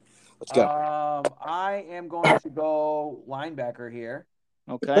 Let's go. I am going to go linebacker here,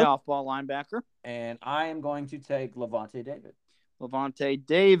 Okay, off-ball linebacker. and I am going to take Levante David. Levante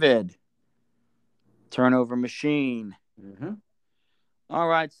David. Turnover machine. Mm-hmm. All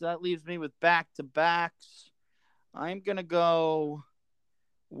right, so that leaves me with back-to-backs. I'm going to go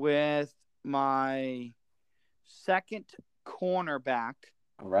with my second cornerback.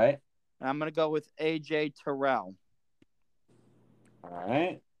 All right. I'm going to go with A.J. Terrell. All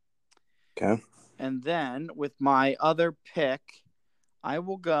right. Okay. And then with my other pick, I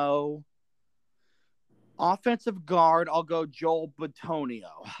will go offensive guard. I'll go Joel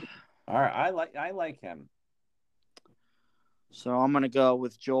Bitonio. All right. I like him. So I'm going to go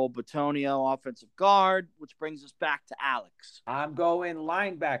with Joel Bitonio, offensive guard, which brings us back to Alex. I'm going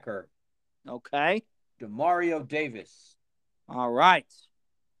linebacker. Okay. Demario Davis. All right.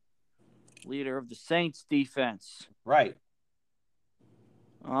 Leader of the Saints defense. Right.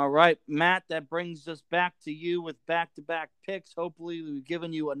 All right, Matt, that brings us back to you with back-to-back picks. Hopefully, we've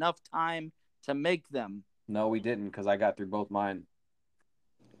given you enough time to make them. No, we didn't because I got through both mine.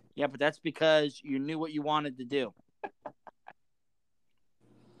 Yeah, but that's because you knew what you wanted to do.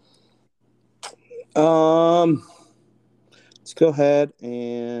 Let's go ahead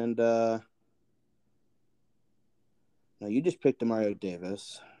and no, you just picked Demario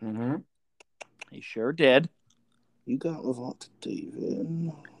Davis. Mm-hmm. He sure did. You got Levante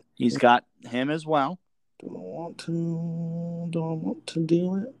David. He's got him as well. Do I want to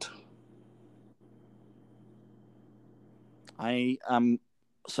do it? I'm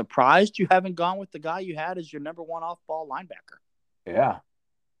surprised you haven't gone with the guy you had as your number one off-ball linebacker. Yeah.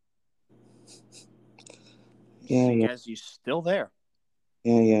 Yeah. Because he's still there.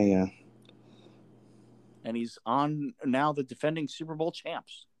 Yeah. And he's on now the defending Super Bowl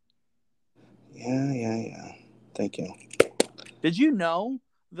champs. Yeah. Thank you. Did you know,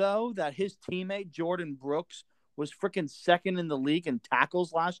 though, that his teammate Jordan Brooks was freaking second in the league in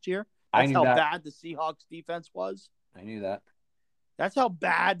tackles last year? I That's knew how that. bad the Seahawks defense was. I knew that. That's how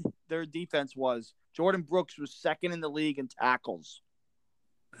bad their defense was. Jordan Brooks was second in the league in tackles.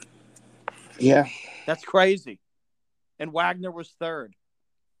 Yeah. That's crazy. And Wagner was third.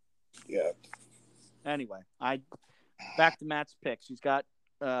 Yeah. Anyway, back to Matt's picks. He's got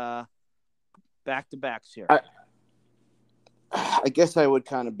back-to-backs here. I guess I would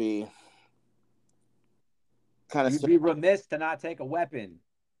kind of be You'd be remiss to not take a weapon.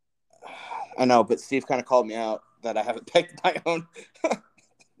 I know, but Steve kind of called me out that I haven't picked my own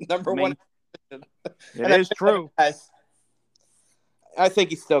number one. It is true. I think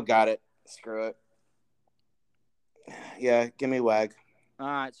he still got it. Screw it. Yeah, give me Wag. All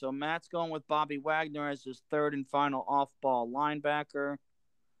right, so Matt's going with Bobby Wagner as his third and final off-ball linebacker.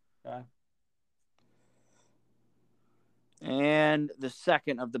 Okay. And the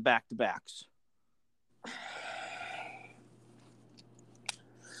second of the back-to-backs.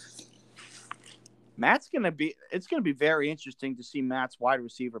 It's going to be very interesting to see Matt's wide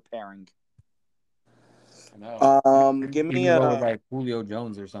receiver pairing. I know. Give me go with like Julio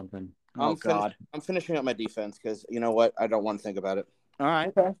Jones or something. I'm finishing up my defense because you know what? I don't want to think about it. All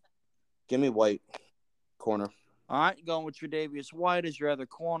right. Okay. Give me White corner. All right, going with Tre'Davious White as your other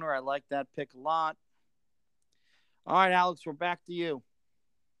corner. I like that pick a lot. All right, Alex, we're back to you.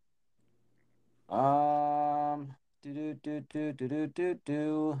 That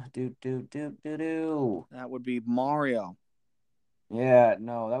would be Mario. Yeah,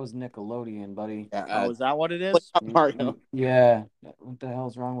 no, that was Nickelodeon, buddy. Is that what it is? Mario. Yeah. What the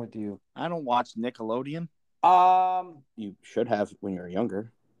hell's wrong with you? I don't watch Nickelodeon. You should have when you were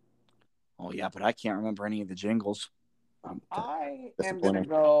younger. Oh yeah, but I can't remember any of the jingles. I'm gonna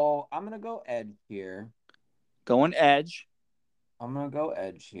go edge here. Going edge. I'm gonna go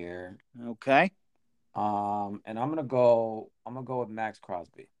edge here. Okay. And I'm gonna go with Max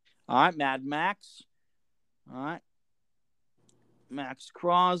Crosby. All right, Mad Max. All right. Max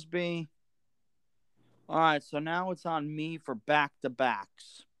Crosby. All right, so now it's on me for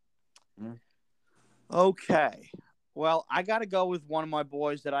back-to-backs. Mm-hmm. Okay. Well, I got to go with one of my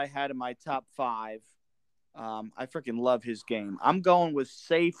boys that I had in my top 5. I freaking love his game. I'm going with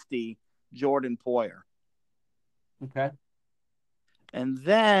safety Jordan Poyer. Okay. And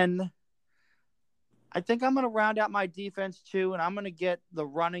then I think I'm going to round out my defense too, and I'm going to get the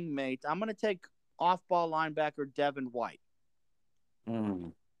running mate. I'm going to take off-ball linebacker Devin White.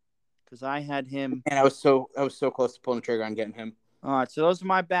 Because I had him. And I was so close to pulling the trigger on getting him. All right, so those are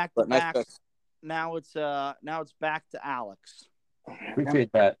my back-to-backs. Nice. Now it's back to Alex.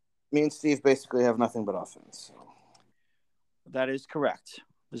 Appreciate that. Me and Steve basically have nothing but offense. So. That is correct.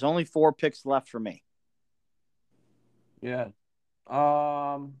 There's only 4 picks left for me. Yeah.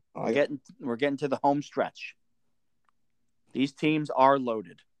 We're getting to the home stretch. These teams are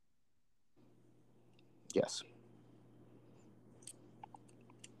loaded. Yes.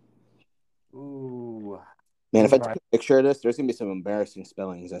 Ooh. Man, if I take a picture of this, there's gonna be some embarrassing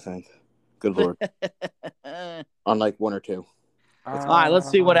spellings, I think. Good Lord. On like 1 or 2. All right, let's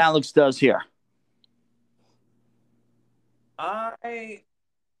see what Alex does here. I'm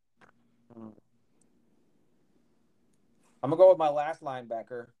gonna go with my last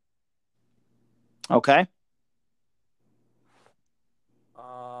linebacker. Okay.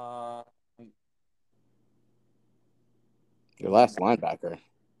 Your last linebacker.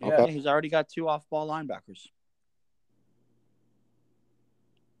 Yeah. Okay. He's already got 2 off-ball linebackers.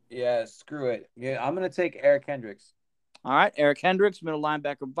 Yeah, screw it. Yeah, I'm gonna take Eric Hendricks. All right, Eric Hendricks, middle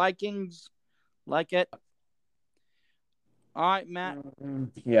linebacker, Vikings. Like it. All right, Matt.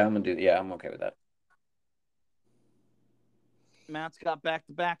 Yeah, I'm okay with that. Matt's got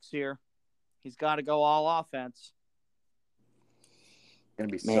back-to-backs here. He's got to go all offense. It's gonna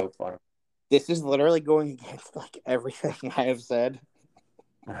be so fun. This is literally going against like everything I have said.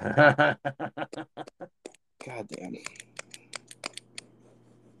 God damn.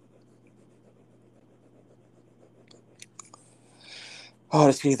 Oh,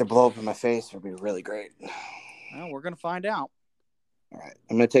 this could either blow up in my face or be really great. Well, we're going to find out. All right.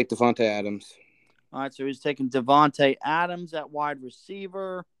 I'm going to take Davante Adams. All right, so he's taking Davante Adams at wide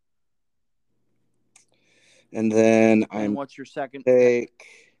receiver. And then And what's your second pick?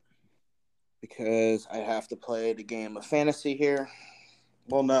 Because I have to play the game of fantasy here.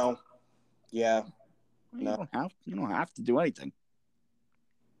 Well, no. Yeah. You don't have to do anything.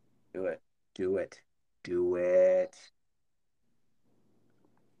 Do it.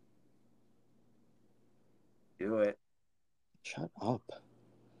 Shut up.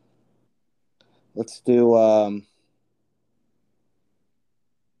 Let's do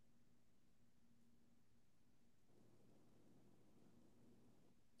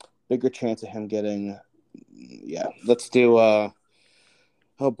bigger chance of him getting let's do oh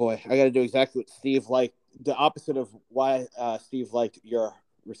boy, I got to do exactly what Steve liked, the opposite of why Steve liked your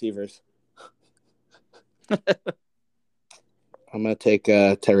receivers. I'm going to take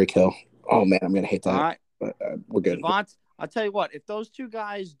Tyreek Hill. Oh man, I'm going to hate that. All right. But we're good. Devontae, I'll tell you what, if those 2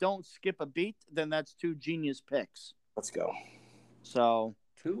 guys don't skip a beat, then that's 2 genius picks. Let's go. So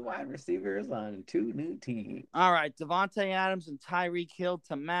 2 wide receivers on 2 new teams. All right, Davante Adams and Tyreek Hill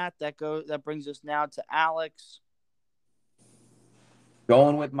to Matt. That brings us now to Alex.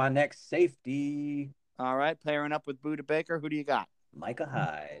 Going with my next safety. All right, pairing up with Budda Baker. Who do you got? Micah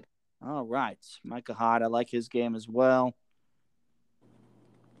Hyde. All right, Micah Hyde. I like his game as well.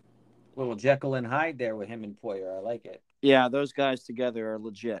 Little Jekyll and Hyde there with him and Poyer. I like it. Yeah, those guys together are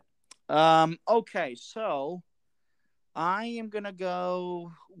legit. Okay, so I am gonna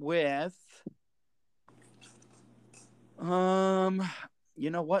go with you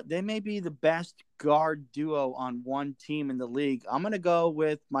know what? They may be the best guard duo on one team in the league. I'm gonna go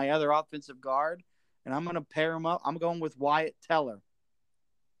with my other offensive guard, and I'm gonna pair him up. I'm going with Wyatt Teller.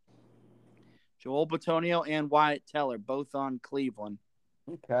 Joel Bitonio and Wyatt Teller, both on Cleveland.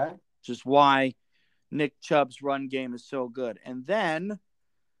 Okay. Just why Nick Chubb's run game is so good. And then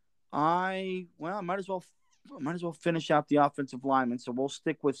I might as well finish out the offensive lineman. So we'll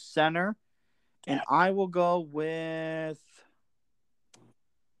stick with center, and I will go with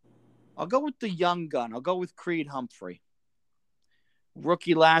the young gun. I'll go with Creed Humphrey.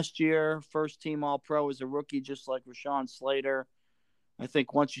 Rookie last year, first team All-Pro as a rookie, just like Rashawn Slater. I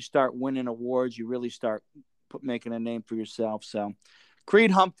think once you start winning awards, you really start making a name for yourself. So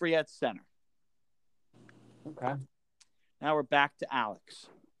Creed Humphrey at center. Okay. Now we're back to Alex.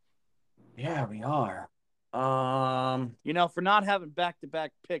 Yeah, we are. For not having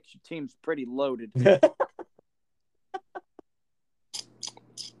back-to-back picks, your team's pretty loaded. I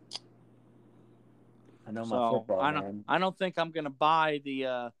know my football, man. I don't think I'm going to buy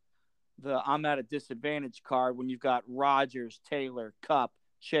the I'm at a disadvantage card when you've got Rodgers, Taylor, Kupp,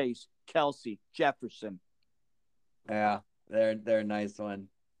 Chase, Kelsey, Jefferson. Yeah, they're a nice one.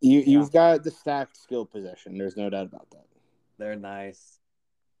 You've got the stacked skill position. There's no doubt about that. They're nice.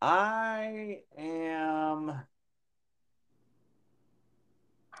 I'm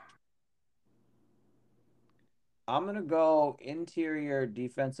going to go interior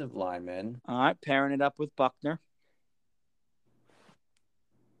defensive lineman. All right, pairing it up with Buckner.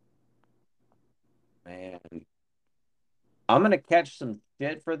 Man. I'm going to catch some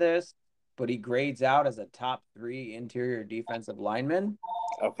shit for this, but he grades out as a top 3 interior defensive lineman.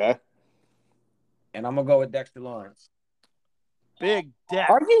 Okay. And I'm going to go with Dexter Lawrence. Big Dex.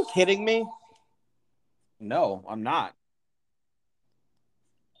 Are you kidding me? No, I'm not.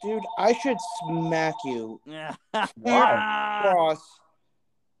 Dude, I should smack you. Why? Cross.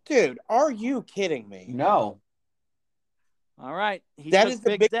 Dude, are you kidding me? No. All right. He That took is the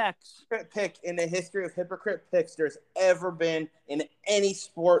Big biggest Dex. hypocrite pick in the history of hypocrite picks there's ever been in any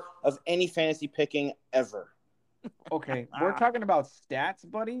sport of any fantasy picking ever. Okay, we're talking about stats,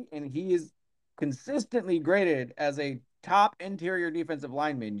 buddy, and he is consistently graded as a top interior defensive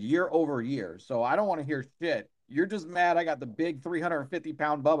lineman year over year. So I don't want to hear shit. You're just mad I got the big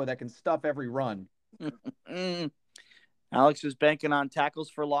 350-pound Bubba that can stuff every run. Alex is banking on tackles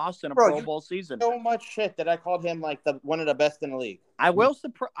for loss in a Bro, Pro Bowl season. So much shit that I called him like one of the best in the league. I will say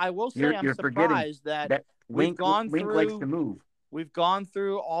You're I'm forgetting surprised that we've gone Wink likes to through move. we've gone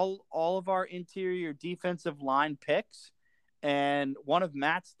through all of our interior defensive line picks, and one of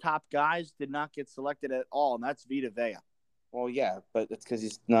Matt's top guys did not get selected at all, and that's Vita Vea. Well, yeah, but it's because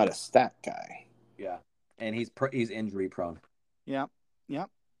he's not a stat guy. Yeah, and he's injury prone. Yep.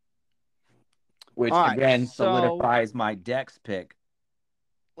 Which All right, again so solidifies my Dex pick.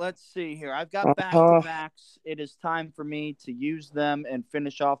 let's see here. I've got back-to-backs. It is time for me to use them and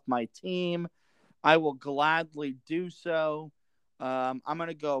finish off my team. I will gladly do so. I'm going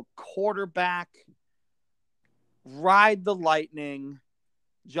to go quarterback, ride the lightning,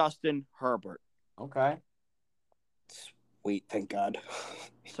 Justin Herbert. Okay. Sweet, thank God.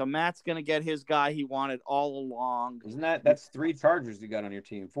 So Matt's going to get his guy he wanted all along. Isn't that's 3 Chargers you got on your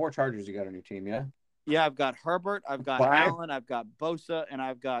team? 4 Chargers you got on your team, yeah? Yeah, I've got Herbert, I've got 5? Allen, I've got Bosa, and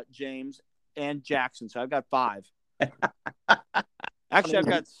I've got James and Jackson. So I've got 5. Actually, I've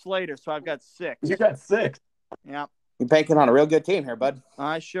got Slater, so I've got 6. You got 6. Yeah. You're banking on a real good team here, bud.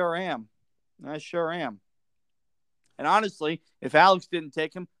 I sure am. And honestly, if Alex didn't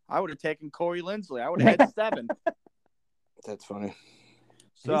take him, I would have taken Corey Linsley. I would have had 7. That's funny.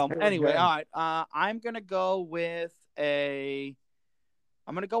 So anyway, good. all right. I'm gonna go with a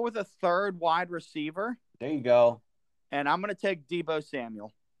third wide receiver, There you go. and I'm gonna take Deebo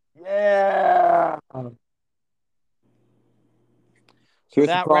Samuel. Yeah. Here's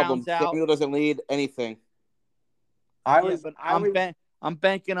that the problem. rounds out- Samuel doesn't lead anything. I'm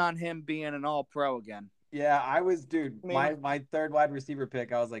banking on him being an All-Pro again. Dude, Man. my third wide receiver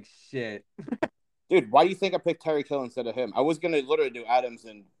pick, I was like, shit. Dude, why do you think I picked Tyreek Hill instead of him? I was going to literally do Adams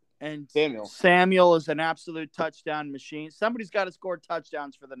and And Samuel. Samuel is an absolute touchdown machine. Somebody's got to score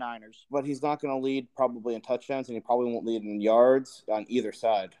touchdowns for the Niners. But he's not going to lead probably in touchdowns, and he probably won't lead in yards on either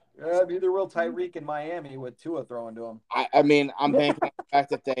side. Neither will Tyreek in Miami with Tua throwing to him. I mean, I'm banking on the fact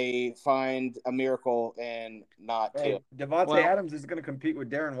that they find a miracle and not Hey, Tua. Devontae Adams is going to compete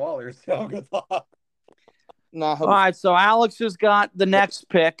with Darren Waller, so good luck. Nah, All right, so Alex has got the next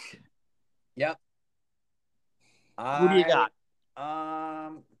pick. Yep. Who do you got?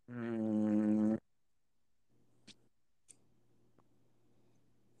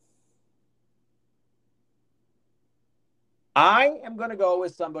 I am going to go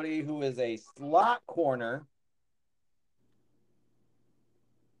with somebody who is a slot corner.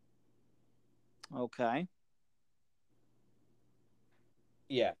 Okay.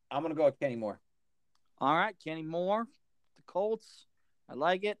 Yeah, I'm going to go with Kenny Moore. All right, Kenny Moore, the Colts. I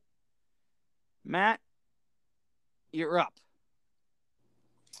like it. Matt, you're up.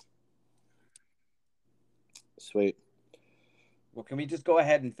 Sweet. Well, can we just go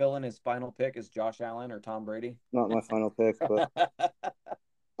ahead and fill in his final pick as Josh Allen or Tom Brady? Not my final pick, but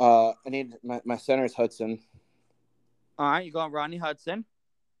I need my center is Hudson. All right, you going Rodney Hudson?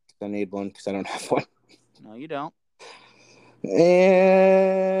 I need one because I don't have one. No, you don't.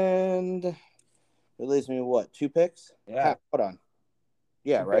 And it leaves me with what? 2 picks? Yeah. Hold on.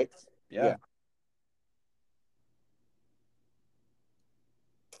 Yeah, right? Yeah.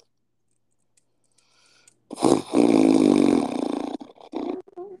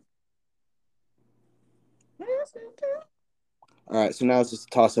 All right, so now it's just a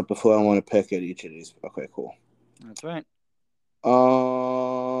toss up of who I want to pick at each of these. Okay, cool. That's right.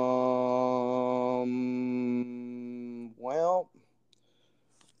 Well,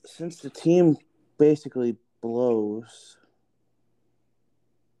 since the team basically blows,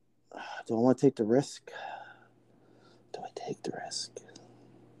 do I want to take the risk? Do I take the risk?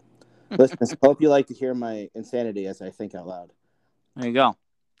 Listen, I hope you like to hear my insanity as I think out loud. There you go.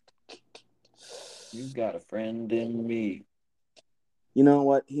 You got a friend in me. You know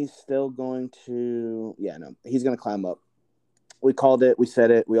what? He's still going to... Yeah, no. He's going to climb up. We called it. We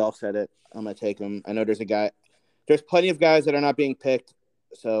said it. We all said it. I'm going to take him. I know there's a guy... There's plenty of guys that are not being picked,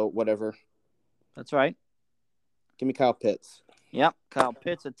 so whatever. That's right. Give me Kyle Pitts. Yep, Kyle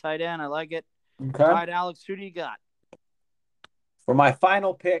Pitts, a tight end. I like it. Okay. All right, Alex, who do you got? For my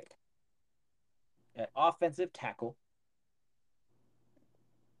final pick at offensive tackle,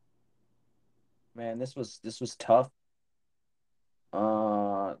 man, this was tough.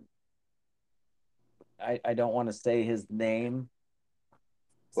 I don't want to say his name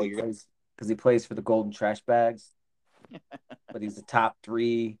because he plays for the Golden Trash Bags, but he's a top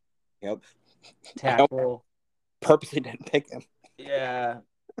 3 tackle. Purposely didn't pick him. Yeah,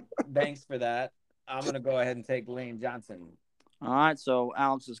 thanks for that. I'm gonna go ahead and take Lane Johnson. All right, so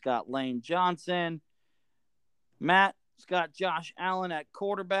Alex has got Lane Johnson. Matt's got Josh Allen at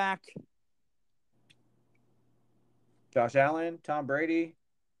quarterback. Josh Allen, Tom Brady,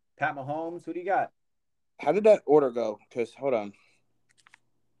 Pat Mahomes. Who do you got? How did that order go? Because hold on.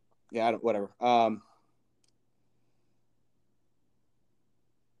 Yeah, whatever.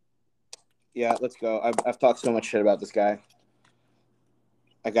 Yeah, let's go. I've talked so much shit about this guy.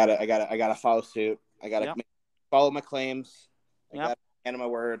 I gotta follow suit. I gotta follow my claims. I gotta stand on my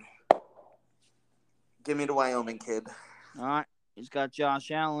word. Give me the Wyoming kid. All right, he's got Josh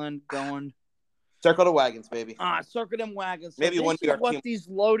Allen going. Circle the wagons, baby. Circle them wagons. So maybe this one is what these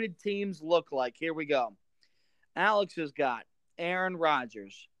loaded teams look like. Here we go. Alex has got Aaron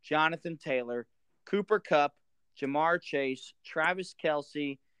Rodgers, Jonathan Taylor, Cooper Kupp, Jamar Chase, Travis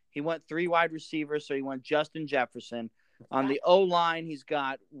Kelce. He went 3 wide receivers, so he went Justin Jefferson. On the O-line, he's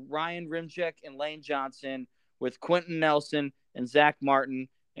got Ryan Rimchick and Lane Johnson with Quentin Nelson and Zach Martin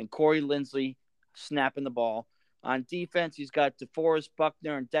and Corey Linsley snapping the ball. On defense, he's got DeForest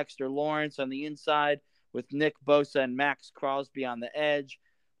Buckner and Dexter Lawrence on the inside with Nick Bosa and Max Crosby on the edge.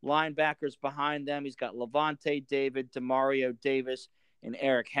 Linebackers behind them, he's got Levante David, Demario Davis, and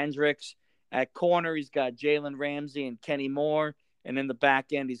Eric Hendricks. At corner, he's got Jalen Ramsey and Kenny Moore. And in the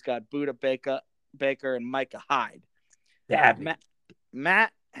back end, he's got Buda Baker and Micah Hyde.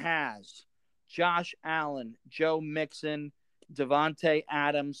 Matt has Josh Allen, Joe Mixon, Devontae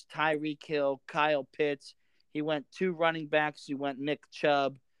Adams, Tyreek Hill, Kyle Pitts. He went 2 running backs. He went Nick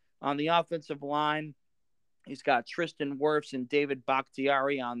Chubb. On the offensive line, he's got Tristan Wirfs and David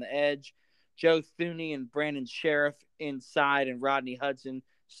Bakhtiari on the edge, Joe Thuney and Brandon Sheriff inside, and Rodney Hudson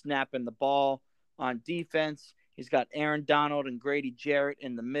snapping the ball. On defense, he's got Aaron Donald and Grady Jarrett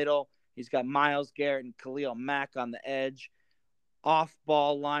in the middle. He's got Myles Garrett and Khalil Mack on the edge.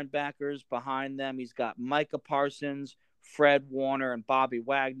 Off-ball linebackers behind them, he's got Micah Parsons, Fred Warner, and Bobby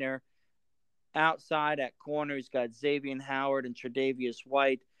Wagner. Outside at corner, he's got Xavier Howard and Tre'Davious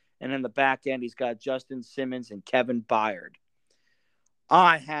White. And in the back end, he's got Justin Simmons and Kevin Byard.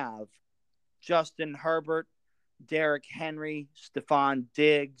 I have Justin Herbert, Derrick Henry, Stephon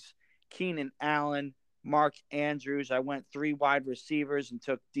Diggs, Keenan Allen, Mark Andrews. I went 3 wide receivers and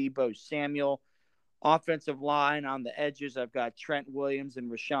took Deebo Samuel. Offensive line on the edges, I've got Trent Williams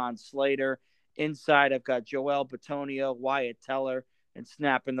and Rashawn Slater. Inside, I've got Joel Bitonio, Wyatt Teller, and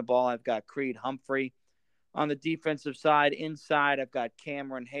snapping the ball, I've got Creed Humphrey. On the defensive side, inside, I've got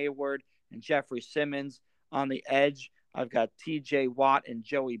Cameron Hayward and Jeffrey Simmons. On the edge, I've got T.J. Watt and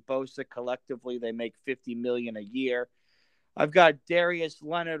Joey Bosa. Collectively, they make $50 million a year. I've got Darius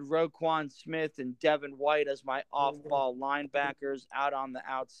Leonard, Roquan Smith, and Devin White as my off-ball linebackers. Out on the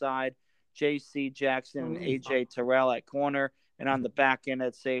outside, J.C. Jackson and A.J. Terrell at corner. And on the back end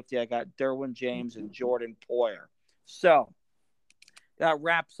at safety, I got Derwin James and Jordan Poyer. So that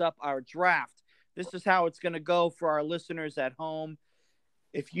wraps up our draft. This is how it's going to go for our listeners at home.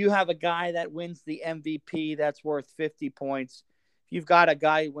 If you have a guy that wins the MVP, that's worth 50 points. If you've got a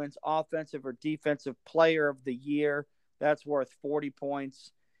guy who wins offensive or defensive player of the year, that's worth 40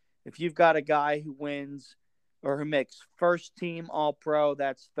 points. If you've got a guy who wins or who makes first team All-Pro,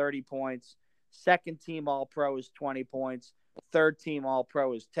 that's 30 points. Second team All-Pro is 20 points. Third team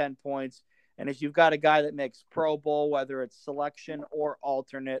All-Pro is 10 points. And if you've got a guy that makes Pro Bowl, whether it's selection or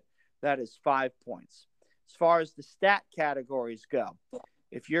alternate, that is 5 points. As far as the stat categories go,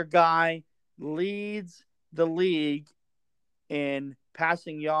 if your guy leads the league in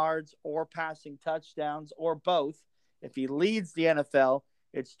passing yards or passing touchdowns or both, if he leads the NFL,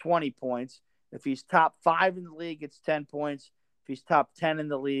 it's 20 points. If he's top 5 in the league, it's 10 points. If he's top 10 in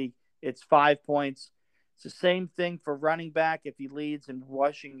the league, it's 5 points. It's the same thing for running back. If he leads in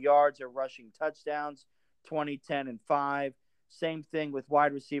rushing yards or rushing touchdowns, 20, 10, and 5. Same thing with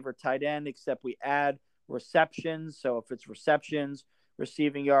wide receiver, tight end, except we add receptions. So if it's receptions,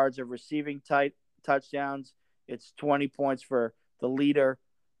 receiving yards, or receiving touchdowns, it's 20 points for the leader,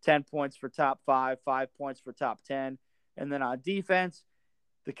 10 points for top 5, 5 points for top 10. And then on defense,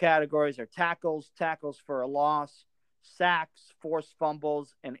 the categories are tackles for a loss, sacks, forced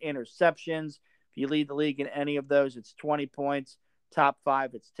fumbles, and interceptions. If you lead the league in any of those, it's 20 points. Top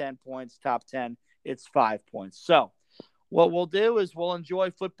 5, it's 10 points. Top 10, it's 5 points. So what we'll do is we'll enjoy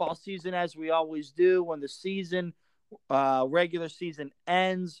football season as we always do. When the season, regular season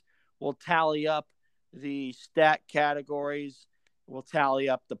ends, we'll tally up the stat categories. We'll tally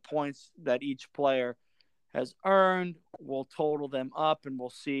up the points that each player has earned. We'll total them up, and we'll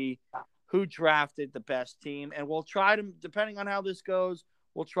see who drafted the best team. And we'll try to, depending on how this goes,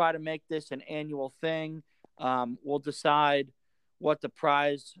 we'll try to make this an annual thing. We'll decide what the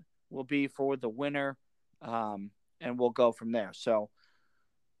prize will be for the winner, and we'll go from there. So,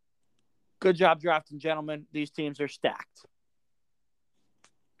 good job drafting, gentlemen. These teams are stacked.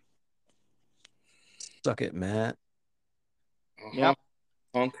 Suck it, Matt. Yep.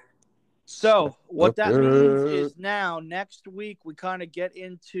 Punk. So what that means Okay. is now next week we kind of get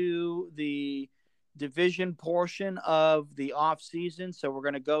into the division portion of the off season. So we're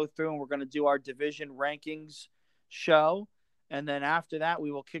going to go through and we're going to do our division rankings show. And then after that,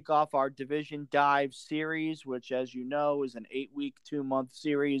 we will kick off our division dive series, which, as you know, is an 8-week, 2-month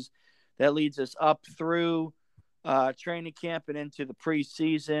series that leads us up through training camp and into the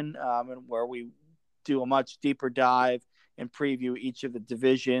preseason, and where we do a much deeper dive and preview each of the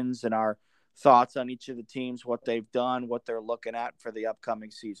divisions and our thoughts on each of the teams, what they've done, what they're looking at for the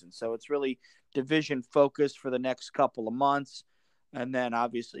upcoming season. So it's really division focused for the next couple of months. And then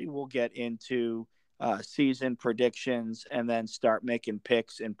obviously we'll get into season predictions and then start making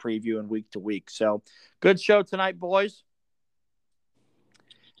picks and previewing week to week. So good show tonight, boys.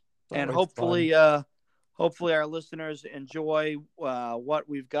 And hopefully our listeners enjoy what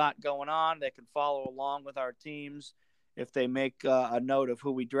we've got going on. They can follow along with our teams if they make a note of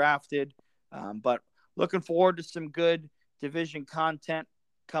who we drafted. But looking forward to some good division content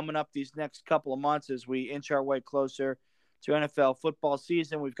coming up these next couple of months as we inch our way closer to NFL football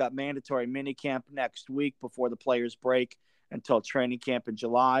season. We've got mandatory minicamp next week before the players break until training camp in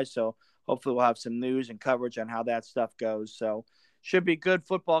July. So hopefully we'll have some news and coverage on how that stuff goes. So should be good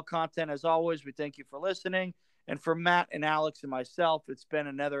football content as always. We thank you for listening. And for Matt and Alex and myself, it's been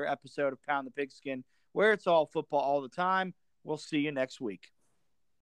another episode of Pound the Pigskin, where it's all football all the time. We'll see you next week.